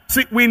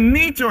 See, we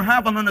need to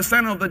have an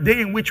understanding of the day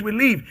in which we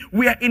live.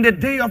 We are in the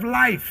day of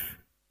life.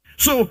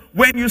 So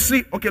when you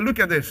see, okay, look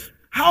at this.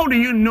 How do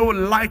you know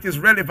light is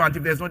relevant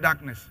if there's no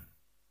darkness?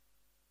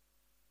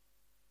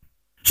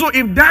 So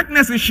if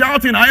darkness is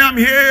shouting, I am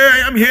here,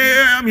 I am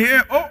here, I am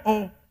here,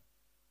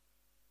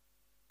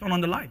 turn on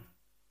the light.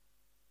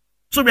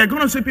 So we are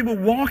going to see people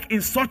walk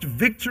in such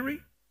victory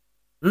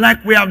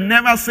like we have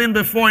never seen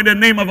before in the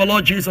name of our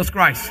Lord Jesus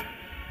Christ.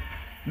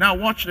 Now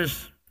watch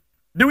this.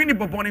 During the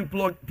bubonic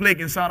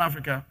plague in South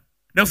Africa,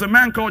 there was a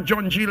man called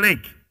John G.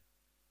 Lake.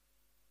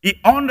 He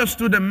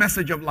understood the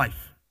message of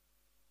life.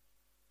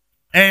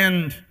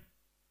 And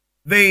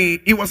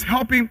he was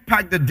helping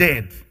pack the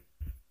dead.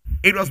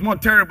 It was more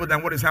terrible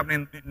than what is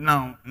happening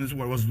now in this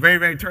world. It was very,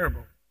 very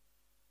terrible.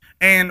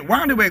 And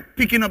while they were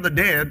picking up the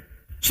dead,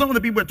 Some of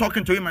the people were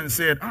talking to him and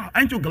said,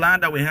 aren't you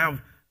glad that we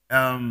have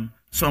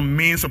some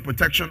means of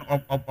protection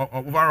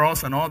over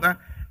us and all that?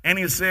 And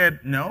he said,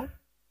 no.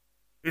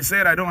 He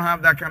said, I don't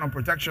have that kind of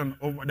protection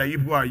that you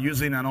people are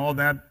using and all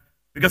that,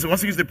 because he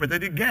wasn't using the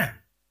protective gear.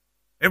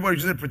 Everybody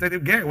using the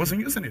protective gear. He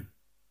wasn't using it.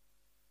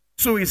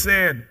 So he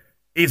said,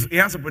 he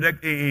has to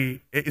protect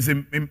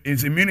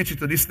his immunity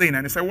to this thing.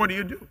 And he said, what do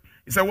you do?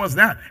 He said, what's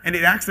that? And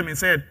they asked him, he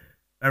said,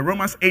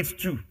 Romans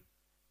 8:2.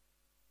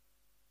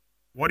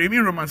 What do you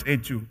mean Romans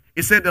 8:2?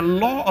 He said, the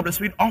law of the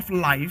Spirit of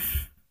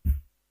life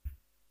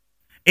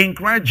in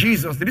Christ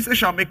Jesus. Did he say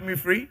shall make me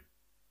free?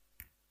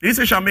 Did he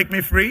say shall make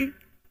me free?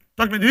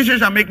 Talk to me. Did he say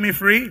shall make me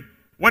free?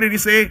 What did he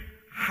say?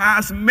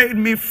 Has made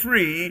me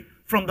free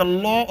from the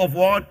law of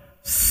what?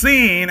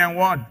 Sin and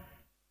what?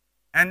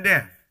 And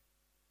death.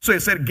 So he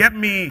said, get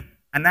me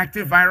an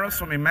active virus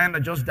from a man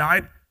that just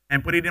died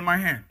and put it in my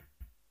hand.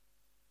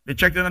 They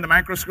checked it under the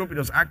microscope. It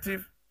was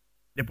active.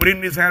 They put it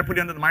in his hand, put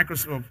it under the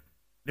microscope.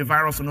 The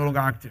virus was no longer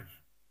active.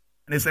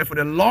 And they said, for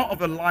the law of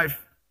the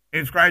life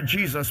in Christ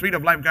Jesus, Spirit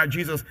of life in Christ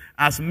Jesus,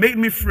 has made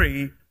me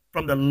free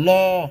from the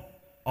law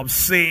of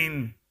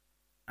sin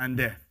and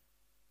death.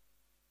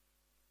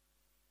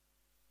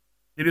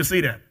 Did you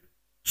see that?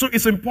 So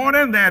it's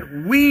important that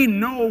we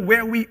know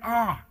where we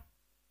are,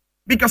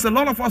 because a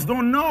lot of us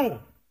don't know.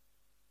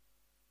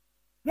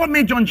 What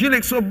made John G.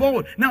 Lake so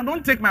bold? Now,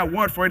 don't take my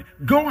word for it.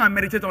 Go and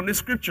meditate on the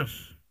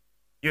scriptures.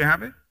 You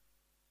have it?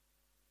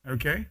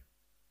 Okay.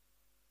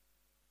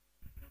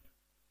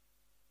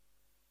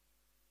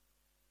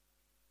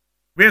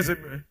 That's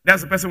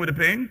the person with the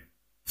pain?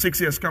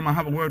 6 years. Come, I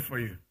have a word for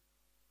you.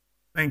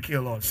 Thank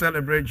you, Lord.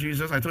 Celebrate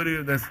Jesus. I told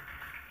you there's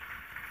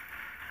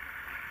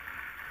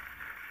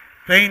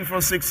pain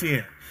for 6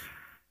 years.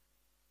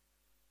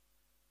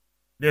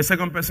 The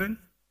second person?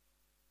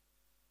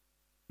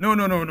 No.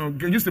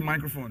 Use the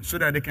microphone so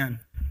that they can.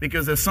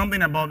 Because there's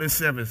something about this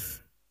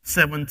service.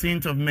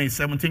 17th of May,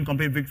 17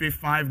 complete victory,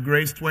 5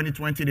 grace,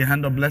 2020, the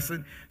hand of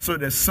blessing. So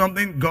there's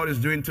something God is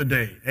doing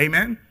today.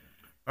 Amen?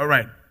 All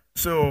right.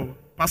 So,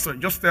 Pastor,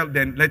 just tell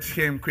them, let's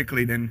hear him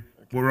quickly, then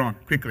we're on.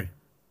 Quickly.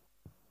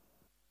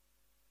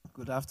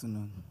 Good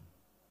afternoon.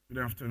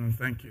 Good afternoon.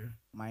 Thank you.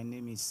 My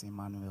name is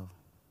Emmanuel.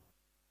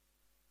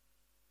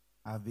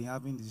 I've been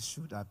having this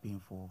shoulder pain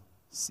for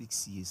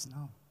 6 years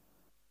now.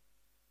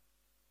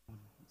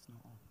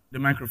 The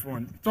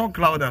microphone. Talk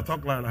louder.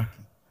 Okay.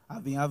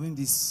 I've been having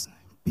this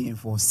pain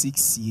for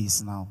 6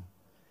 years now.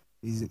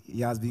 It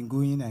has been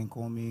going and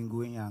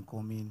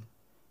coming.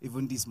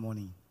 Even this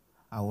morning,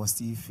 I was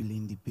still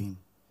feeling the pain.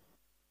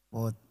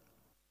 But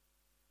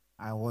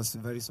I was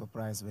very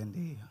surprised when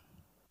the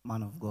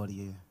man of God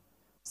here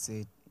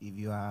said, if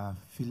you are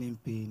feeling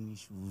pain,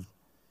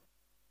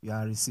 you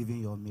are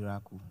receiving your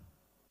miracle.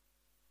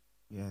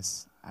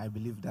 Yes, I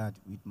believe that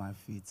with my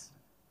faith.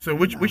 So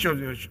which of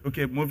you?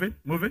 Okay, move it.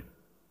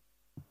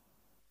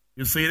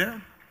 You see that?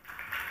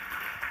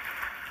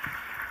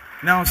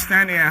 Now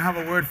stand here, I have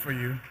a word for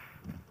you.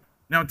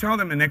 Now tell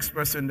them the next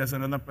person, there's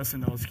another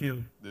person that was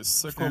healed. The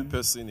second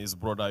person is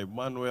Brother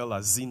Emmanuel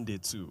Azinde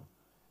too.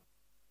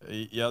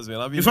 He has been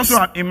having it's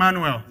also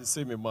Emmanuel. The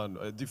same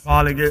Emmanuel.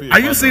 Are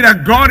you seeing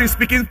that God is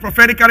speaking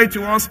prophetically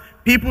to us?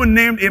 People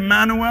named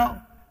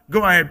Emmanuel?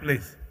 Go ahead,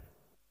 please.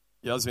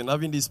 He has been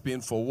having this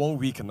pain for 1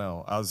 week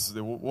now, as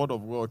the word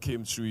of God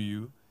came through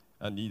you,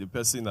 and the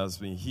person has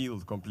been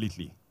healed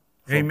completely.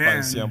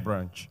 Amen.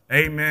 Branch.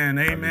 Amen.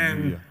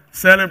 Hallelujah.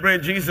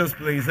 Celebrate Jesus,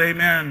 please.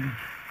 Amen.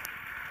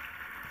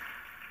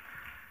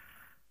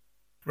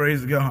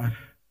 Praise God.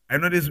 I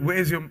notice,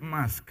 where's your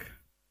mask?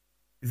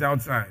 It's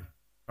outside.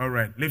 All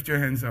right. Lift your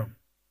hands up.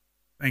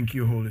 Thank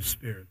you, Holy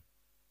Spirit.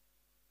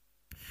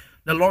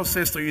 The Lord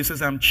says to you, he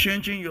says, I'm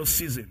changing your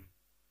season.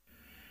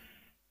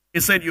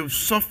 He said, you've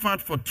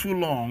suffered for too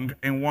long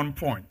in one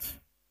point.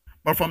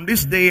 But from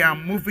this day,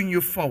 I'm moving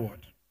you forward.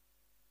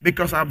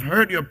 Because I've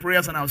heard your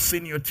prayers and I've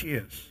seen your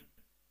tears.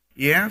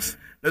 Yes,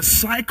 the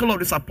cycle of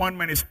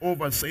disappointment is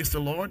over, says the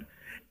Lord.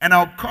 And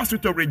I'll cause you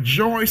to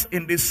rejoice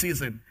in this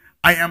season.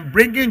 I am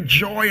bringing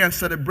joy and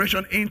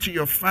celebration into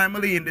your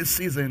family in this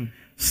season,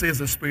 says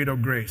the Spirit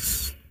of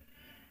grace.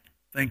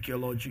 Thank you,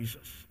 Lord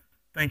Jesus.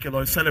 Thank you,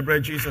 Lord.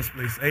 Celebrate Jesus,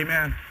 please.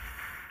 Amen.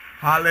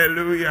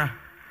 Hallelujah.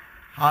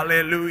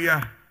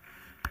 Hallelujah.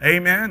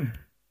 Amen.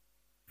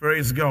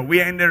 Praise God.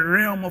 We are in the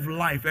realm of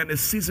life and the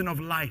season of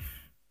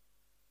life.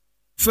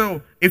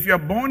 So, if you're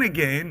born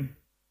again,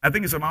 I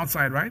think it's from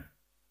outside, right?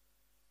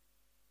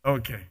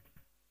 Okay.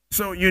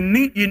 So you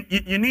need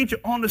to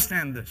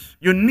understand this.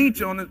 You need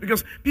to understand,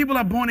 because people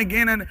are born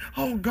again and,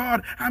 oh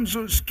God, I'm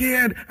so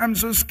scared.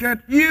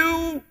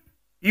 You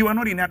are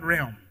not in that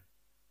realm.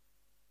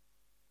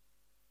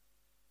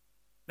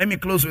 Let me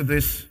close with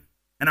this,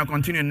 and I'll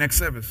continue next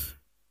service.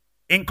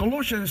 In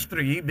Colossians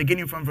 3,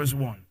 beginning from verse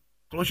 1.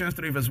 Colossians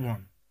 3, verse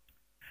 1.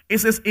 It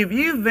says, if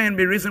ye then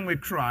be risen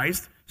with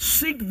Christ,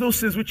 seek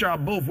those things which are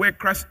above, where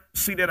Christ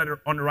is seated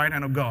on the right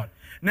hand of God.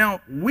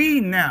 Now,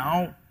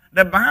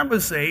 the Bible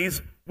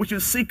says, we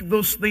should seek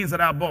those things that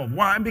are above.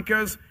 Why?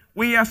 Because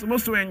we are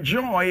supposed to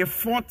enjoy a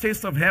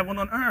foretaste of heaven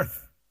on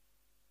earth.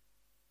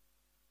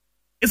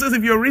 It says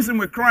if you're risen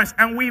with Christ,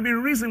 and we've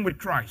been risen with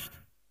Christ.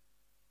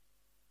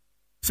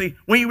 See,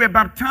 when you were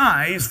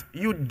baptized,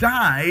 you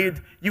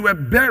died, you were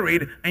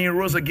buried, and you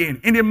rose again.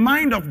 In the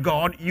mind of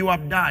God, you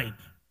have died.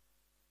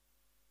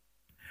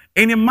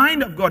 In the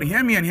mind of God,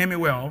 hear me and hear me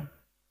well,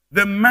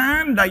 the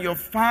man that your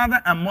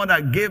father and mother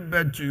gave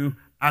birth to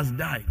has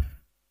died.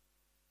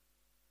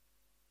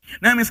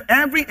 That means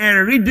every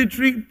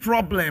hereditary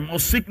problem or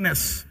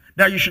sickness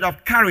that you should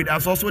have carried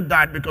has also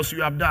died because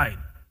you have died.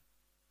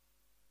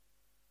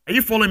 Are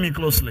you following me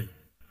closely?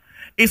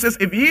 It says,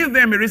 if ye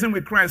then be risen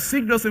with Christ,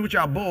 seek those things which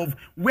are above,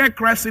 where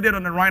Christ seated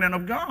on the right hand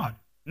of God.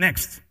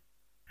 Next.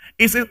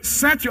 It says,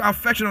 set your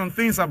affection on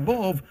things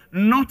above,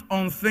 not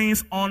on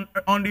things on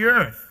the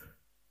earth.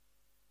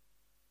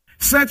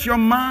 Set your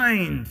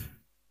mind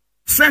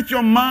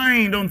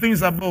on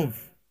things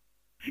above.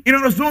 In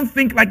other words, don't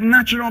think like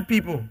natural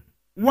people.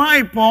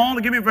 Why, Paul?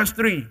 Give me verse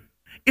 3.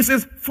 It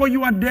says, for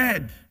you are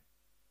dead.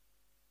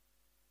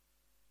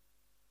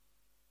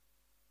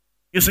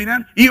 You see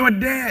that? You are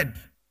dead.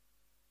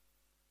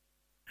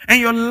 And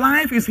your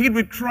life is hid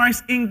with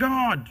Christ in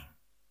God.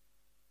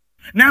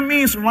 That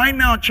means right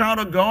now, child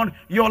of God,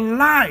 your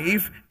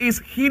life is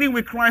hidden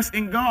with Christ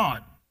in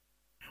God.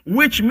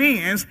 Which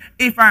means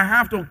if I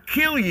have to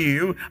kill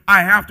you,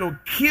 I have to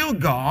kill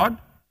God,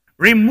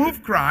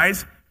 remove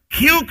Christ,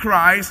 kill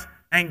Christ,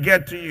 and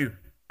get to you.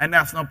 And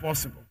that's not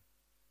possible.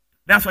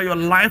 That's why your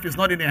life is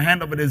not in the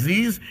hand of a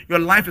disease. Your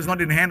life is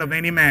not in the hand of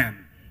any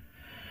man.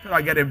 So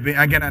I get at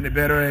it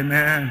better,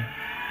 amen.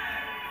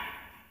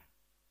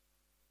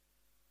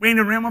 We're in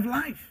the realm of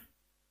life.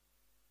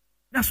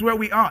 That's where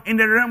we are, in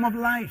the realm of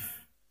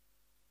life.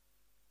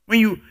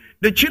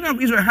 The children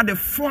of Israel had the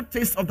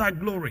foretaste of that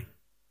glory,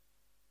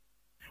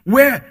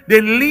 where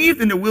they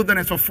lived in the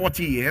wilderness for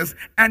 40 years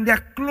and their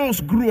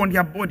clothes grew on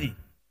their body.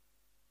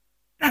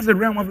 That's the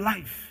realm of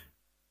life.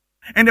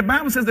 And the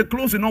Bible says the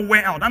clothes did not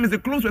wear out. That means the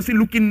clothes were still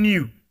looking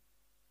new.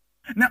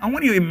 Now, I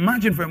want you to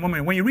imagine for a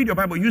moment, when you read your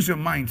Bible, use your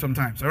mind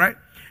sometimes, all right?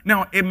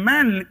 Now, a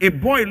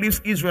boy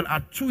leaves Israel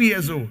at 2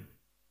 years old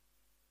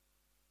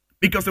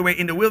because they were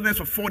in the wilderness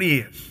for 40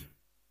 years.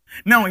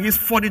 Now, he's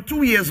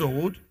 42 years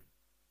old,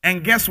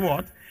 and guess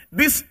what?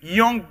 This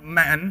young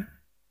man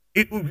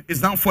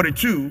is now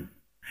 42,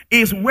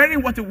 is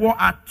wearing what he wore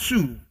at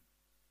 2,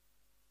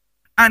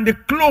 and the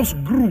clothes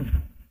grew.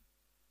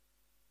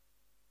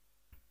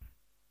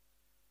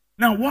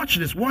 Now, watch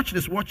this.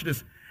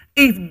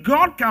 If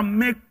God can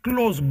make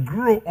clothes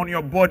grow on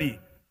your body,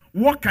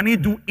 what can He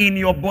do in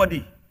your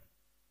body?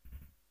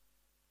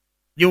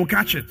 You will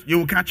catch it.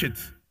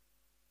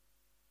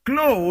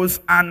 Clothes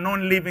are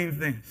non-living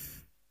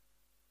things.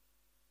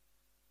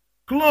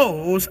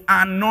 Clothes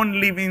are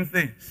non-living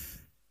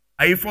things.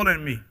 Are you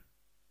following me?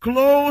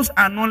 Clothes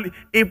are non-living.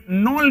 If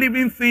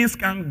non-living things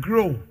can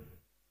grow,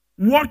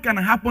 what can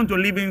happen to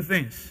living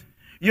things?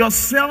 Your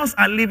cells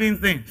are living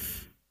things.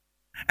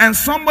 And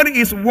somebody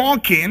is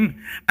walking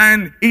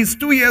and he's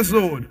 2 years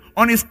old.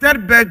 On his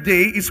 3rd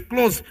birthday, his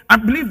clothes, I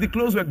believe the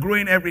clothes were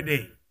growing every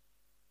day.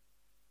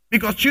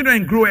 Because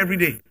children grow every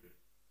day.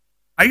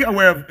 Are you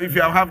aware of, if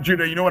you have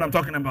children, you know what I'm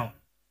talking about?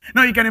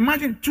 Now you can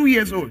imagine 2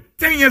 years old,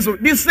 10 years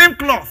old, the same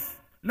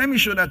cloth. Let me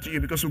show that to you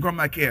because we'll come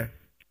back here.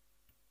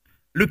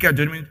 Look at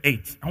Deuteronomy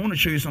 8. I want to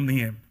show you something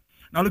here.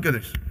 Now look at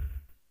this.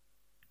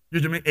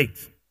 Deuteronomy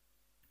 8.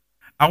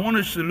 I want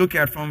us to look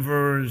at from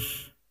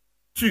verse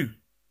 2.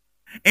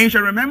 And you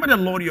shall remember the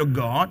Lord your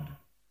God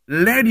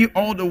led you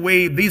all the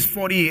way these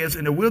 40 years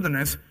in the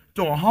wilderness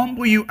to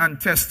humble you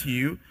and test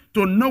you,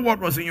 to know what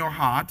was in your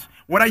heart,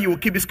 whether you will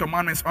keep His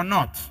commandments or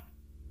not.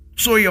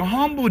 So He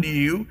humbled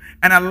you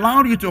and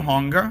allowed you to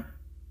hunger.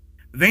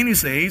 Then He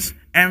says,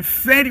 and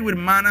fed you with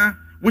manna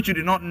which you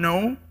did not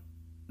know,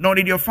 nor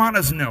did your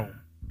fathers know,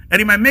 that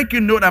He might make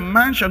you know that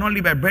man shall not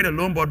live by bread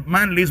alone, but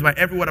man lives by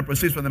every word that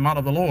proceeds from the mouth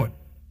of the Lord.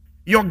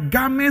 Your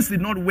garments did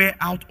not wear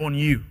out on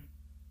you.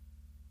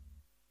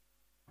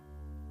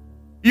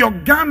 Your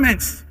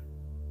garments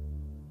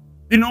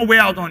did not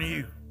wear out on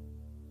you.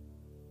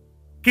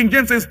 King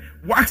James says,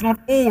 wax not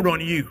old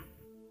on you.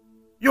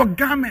 Your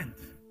garment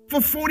for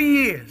 40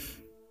 years.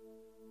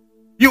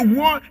 You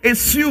wore a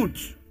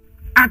suit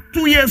at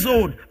 2 years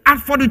old. At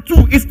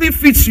 42, it still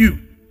fits you.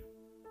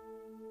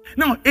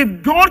 Now,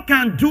 if God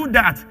can do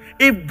that,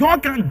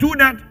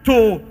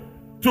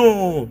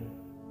 to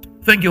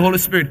thank you, Holy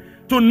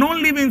Spirit, to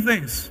non-living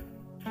things,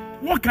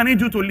 what can He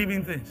do to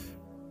living things?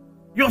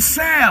 Your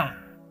cell.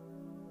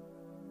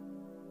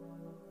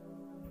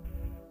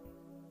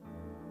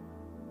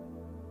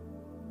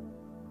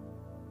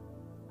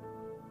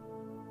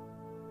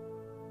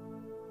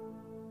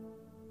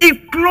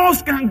 If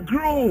clothes can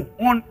grow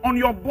on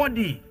your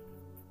body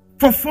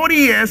for 40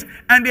 years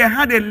and they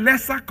had a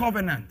lesser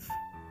covenant,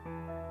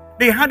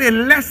 they had a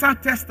lesser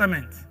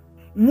testament,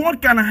 what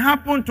can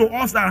happen to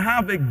us that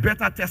have a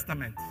better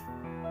testament?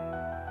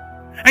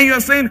 And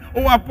you're saying,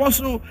 oh,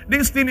 Apostle,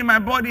 this thing in my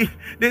body,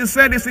 they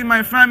said this in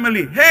my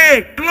family.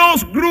 Hey,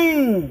 clothes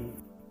grew.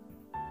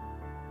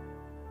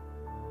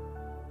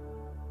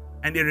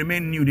 And they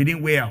remain new, they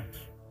didn't wear out.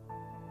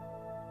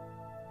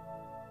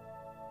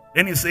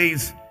 Then He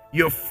says,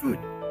 your foot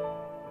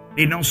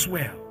did not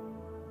swell.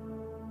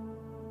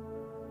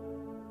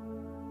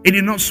 It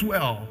did not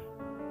swell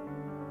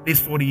these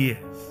 40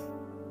 years.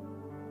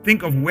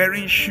 Think of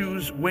wearing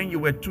shoes when you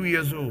were 2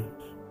 years old,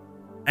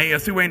 and you're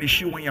still wearing the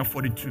shoe when you're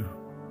 42.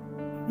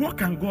 What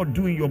can God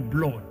do in your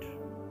blood?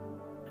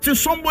 So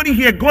somebody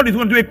here, God is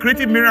going to do a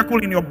creative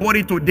miracle in your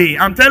body today.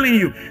 I'm telling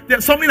you,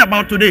 there's something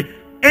about today.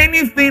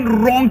 Anything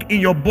wrong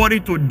in your body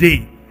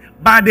today,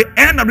 by the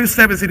end of this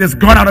service, it is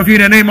gone out of you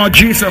in the name of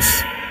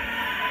Jesus.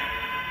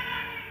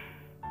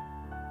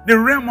 The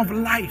realm of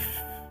life.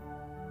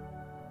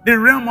 The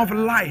realm of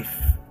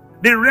life.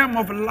 The realm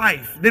of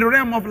life. The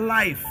realm of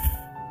life.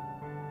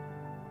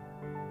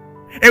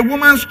 A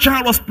woman's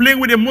child was playing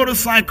with a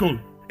motorcycle,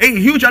 a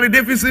huge Harley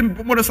Davidson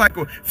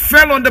motorcycle,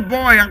 fell on the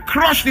boy and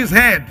crushed his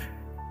head.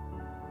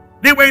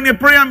 They were in a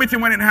prayer meeting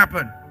when it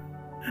happened.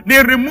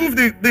 They removed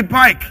the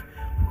bike,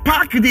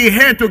 packed the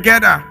head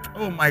together.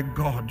 Oh my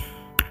God.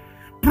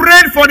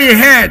 Prayed for the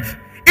head.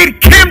 It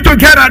came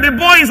together. The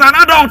boy is an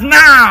adult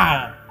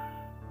now.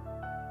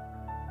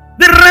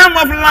 The realm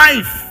of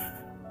life.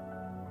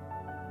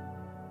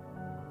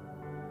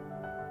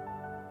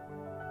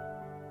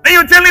 And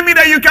you're telling me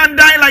that you can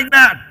die like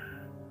that?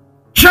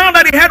 Child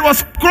that the head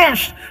was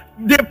crushed,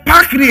 they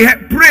packed the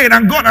head, prayed,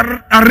 and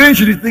God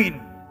arranged the thing.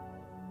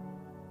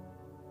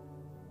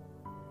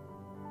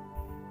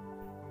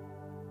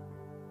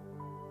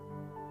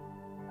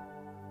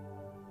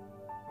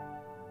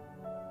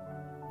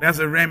 That's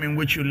the realm in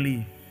which you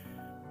live.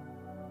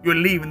 You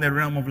live in the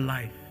realm of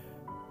life.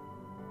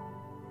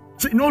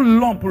 So no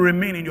lump will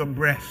remain in your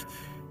breast.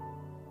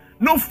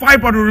 No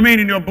fiber will remain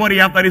in your body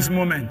after this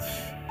moment.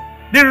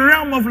 The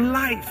realm of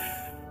life.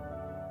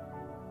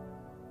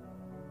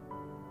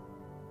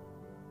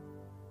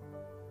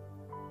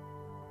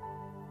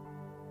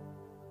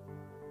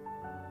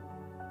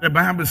 The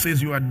Bible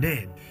says you are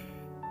dead,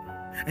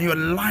 and your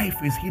life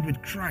is hid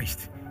with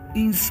Christ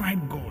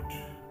inside God.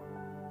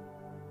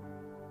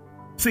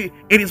 See,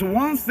 it is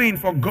one thing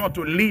for God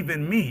to live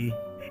in me.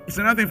 It's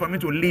another thing for me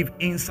to live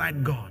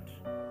inside God.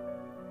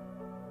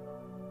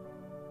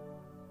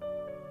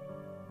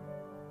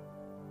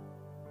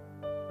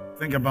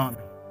 Think about it.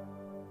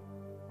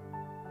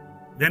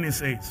 Then it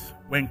says,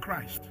 when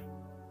Christ,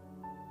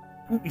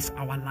 who is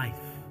our life,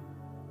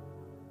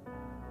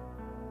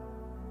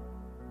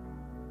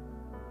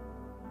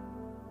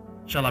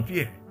 shall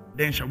appear,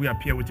 then shall we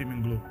appear with him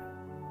in glory.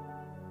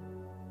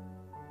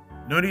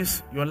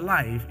 Notice your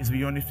life is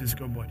beyond the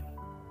physical body.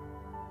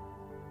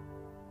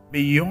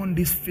 Beyond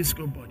this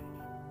physical body.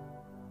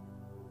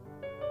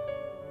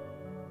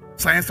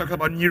 Science talks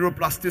about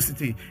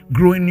neuroplasticity,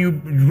 growing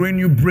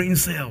new brain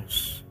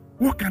cells.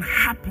 What can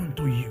happen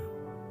to you?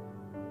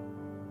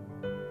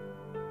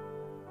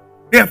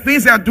 There are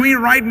things they are doing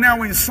right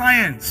now in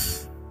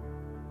science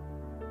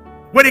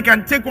where they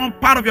can take one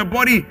part of your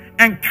body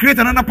and create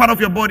another part of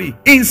your body.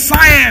 In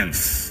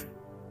science.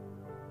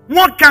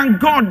 What can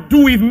God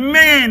do if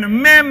men,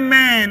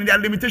 their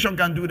limitation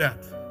can do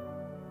that?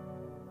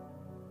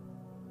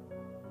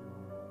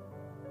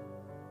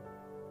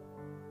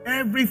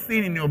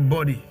 Everything in your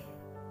body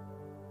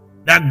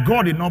that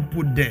God did not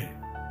put there,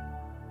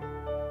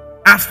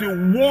 as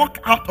you walk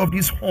out of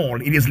this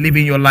hall, it is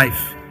living your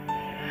life.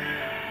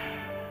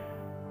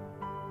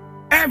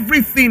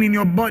 Everything in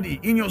your body,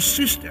 in your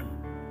system.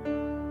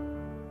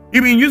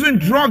 You've been using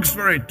drugs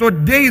for it.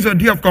 Today is a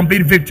day of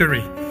complete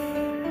victory.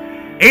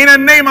 In the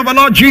name of the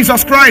Lord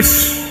Jesus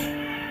Christ,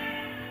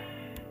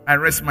 I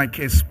rest my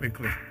case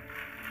quickly.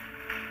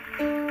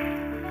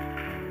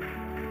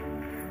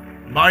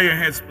 Bow your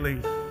heads,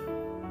 please.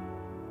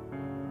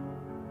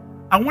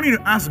 I want you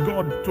to ask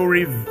God to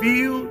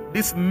reveal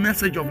this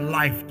message of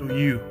life to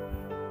you.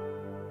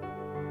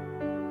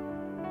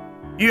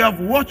 You have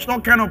watched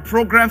all kind of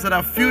programs that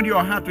have filled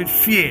your heart with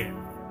fear.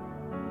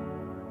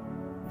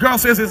 God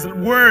says his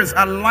words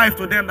are life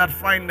to them that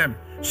find them.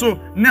 So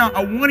now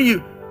I want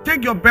you,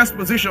 take your best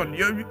position.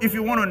 If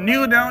you want to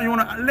kneel down, you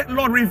want to let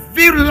Lord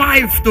reveal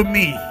life to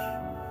me.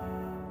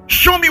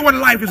 Show me what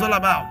life is all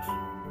about.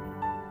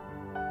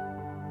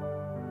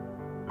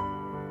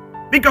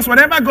 Because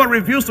whatever God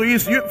reveals to you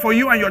is for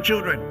you and your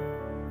children,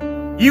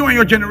 you and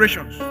your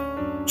generations.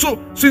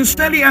 So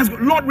sincerely ask,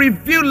 Lord,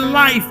 reveal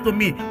life to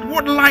me.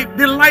 What life?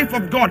 The life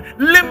of God.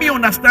 Let me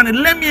understand it.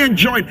 Let me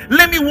enjoy it.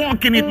 Let me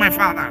walk in it, my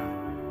Father.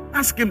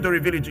 Ask him to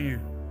reveal it to you.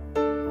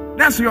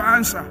 That's your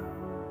answer.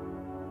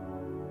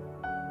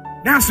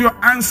 That's your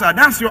answer.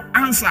 That's your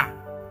answer.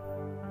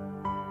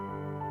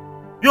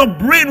 Your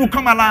brain will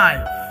come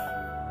alive.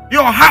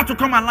 Your heart will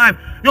come alive.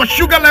 Your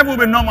sugar level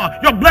will be normal.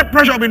 Your blood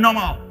pressure will be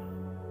normal.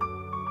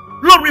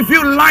 Lord,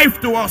 reveal life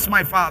to us,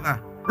 my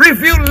Father.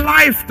 Reveal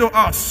life to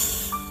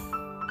us.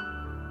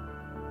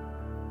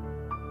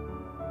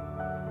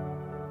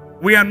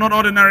 We are not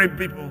ordinary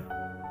people.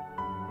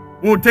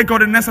 We will take all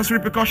the necessary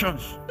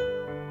precautions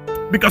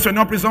because we're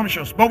not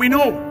presumptuous. But we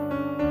know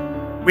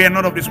we are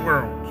not of this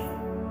world.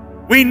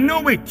 We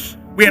know it.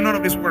 We are not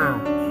of this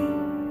world.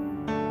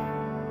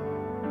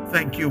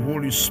 Thank you,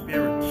 Holy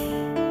Spirit.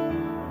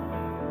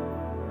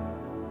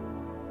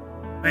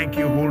 Thank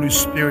you, Holy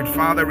Spirit.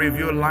 Father,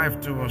 reveal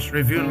life to us.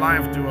 Reveal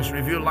life to us.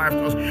 Reveal life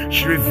to us.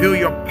 Reveal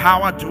your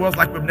power to us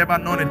like we've never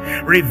known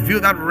it. Reveal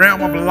that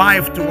realm of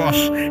life to us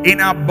in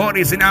our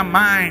bodies, in our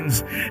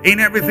minds, in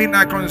everything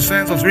that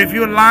concerns us.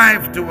 Reveal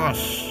life to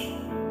us.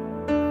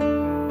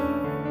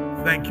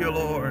 Thank you,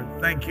 Lord.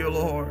 Thank you,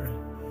 Lord.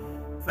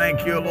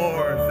 Thank you,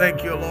 Lord.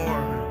 Thank you,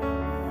 Lord.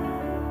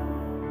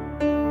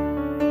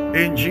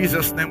 In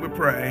Jesus' name we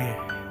pray.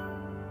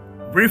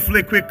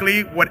 Briefly,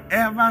 quickly,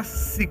 whatever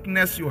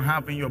sickness you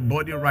have in your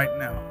body right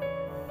now,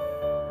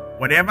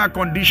 whatever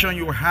condition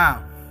you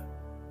have,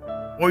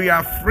 or you are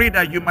afraid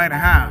that you might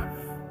have,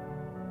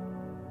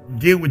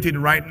 deal with it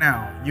right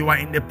now. You are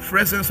in the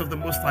presence of the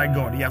Most High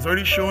God. He has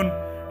already shown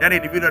that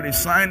individual a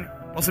sign,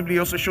 possibly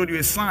also showed you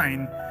a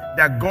sign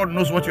that God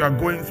knows what you are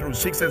going through.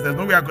 6 says there's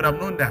no way I could have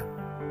known that.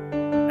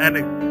 And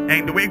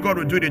the way God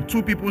will do it, the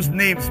two people's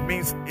names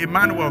means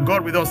Emmanuel,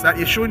 God with us, that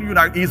is showing you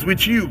that He's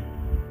with you.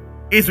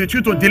 He's with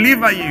you to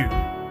deliver you.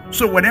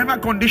 So whatever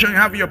condition you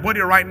have in your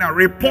body right now,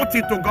 report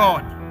it to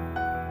God.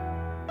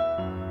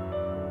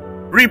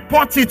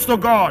 Report it to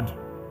God.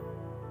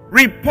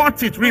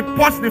 Report it.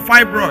 Report the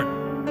fibroid.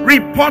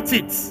 Report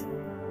it.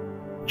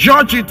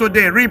 Judge it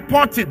today.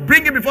 Report it.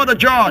 Bring it before the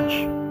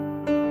judge.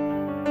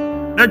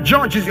 The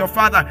judge is your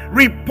father.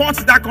 Report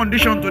that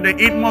condition today.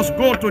 It must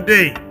go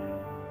today.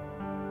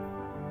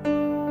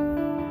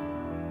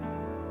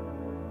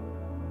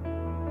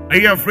 Are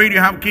you afraid you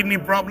have kidney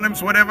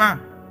problems? Whatever.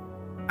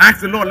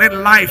 Ask the Lord, let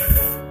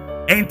life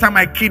enter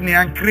my kidney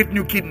and create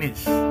new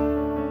kidneys.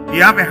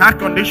 You have a heart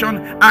condition?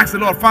 Ask the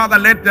Lord, Father,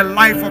 let the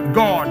life of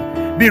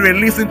God be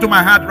released into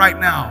my heart right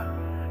now.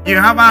 You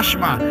have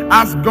asthma?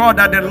 Ask God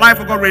that the life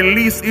of God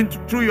release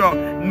through your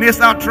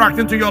nasal tract,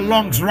 into your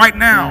lungs right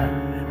now.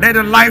 Let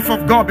the life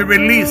of God be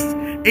released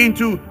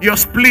into your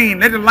spleen.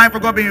 Let the life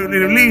of God be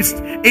released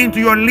into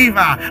your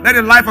liver. Let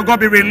the life of God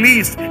be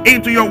released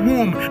into your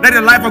womb. Let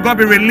the life of God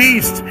be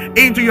released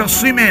into your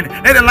semen.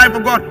 Let the life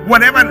of God,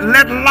 whatever,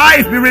 let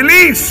life be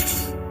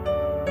released.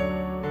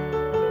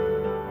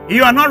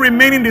 You are not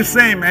remaining the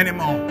same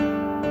anymore.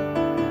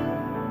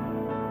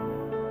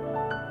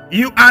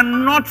 You are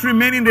not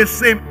remaining the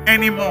same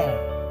anymore.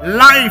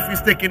 Life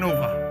is taking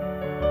over.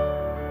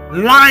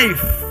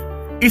 Life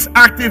is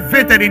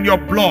activated in your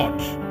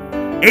blood.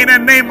 In the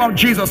name of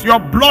Jesus, your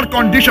blood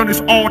condition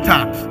is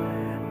altered.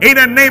 In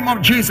the name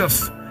of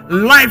Jesus,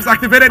 life is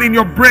activated in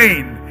your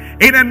brain.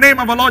 In the name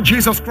of our Lord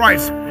Jesus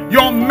Christ,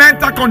 your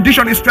mental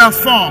condition is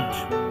transformed.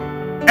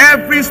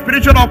 Every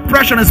spiritual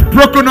oppression is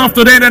broken off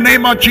today in the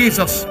name of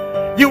Jesus.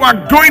 You are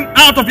going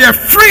out of here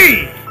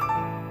free.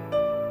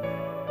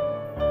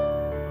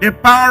 The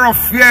power of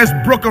fear is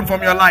broken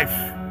from your life.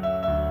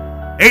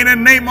 In the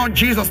name of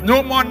Jesus,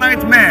 no more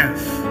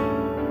nightmares.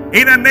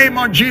 In the name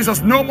of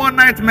Jesus, no more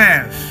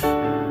nightmares.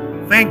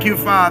 Thank you,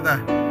 Father.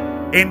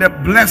 In the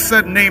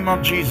blessed name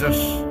of Jesus.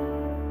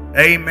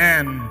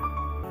 Amen.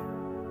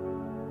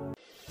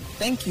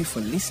 Thank you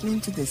for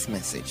listening to this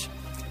message.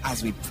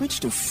 As we preach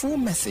the full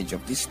message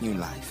of this new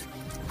life,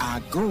 our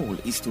goal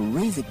is to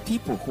raise a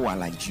people who are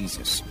like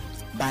Jesus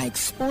by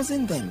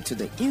exposing them to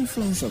the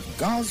influence of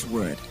God's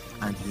Word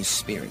and His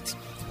Spirit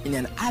in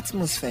an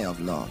atmosphere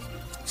of love,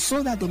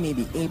 so that they may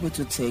be able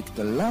to take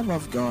the love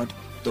of God,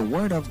 the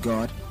Word of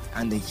God,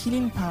 and the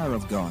healing power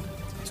of God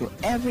to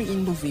every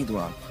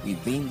individual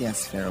within their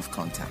sphere of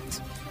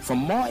contact. For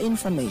more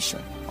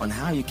information on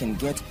how you can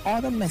get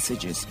other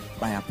messages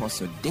by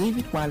Apostle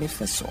David Wale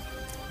Feso,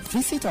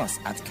 visit us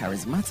at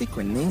Charismatic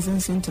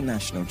Renaissance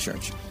International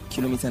Church,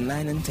 Kilometer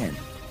 9 and 10,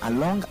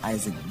 along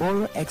Isaac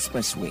Boro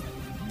Expressway,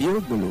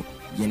 Birobolo,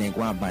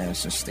 Yenegwa,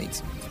 Bayelsa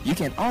State. You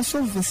can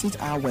also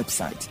visit our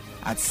website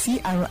at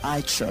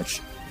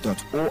crichurch.org.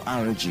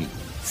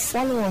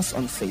 Follow us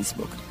on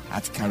Facebook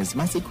at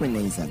Charismatic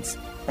Renaissance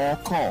or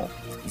call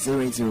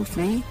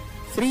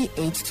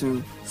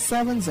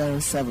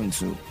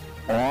 003-382-7072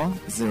 or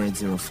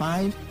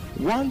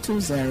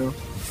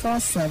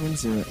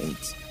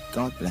 005-120-4708.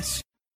 God bless you.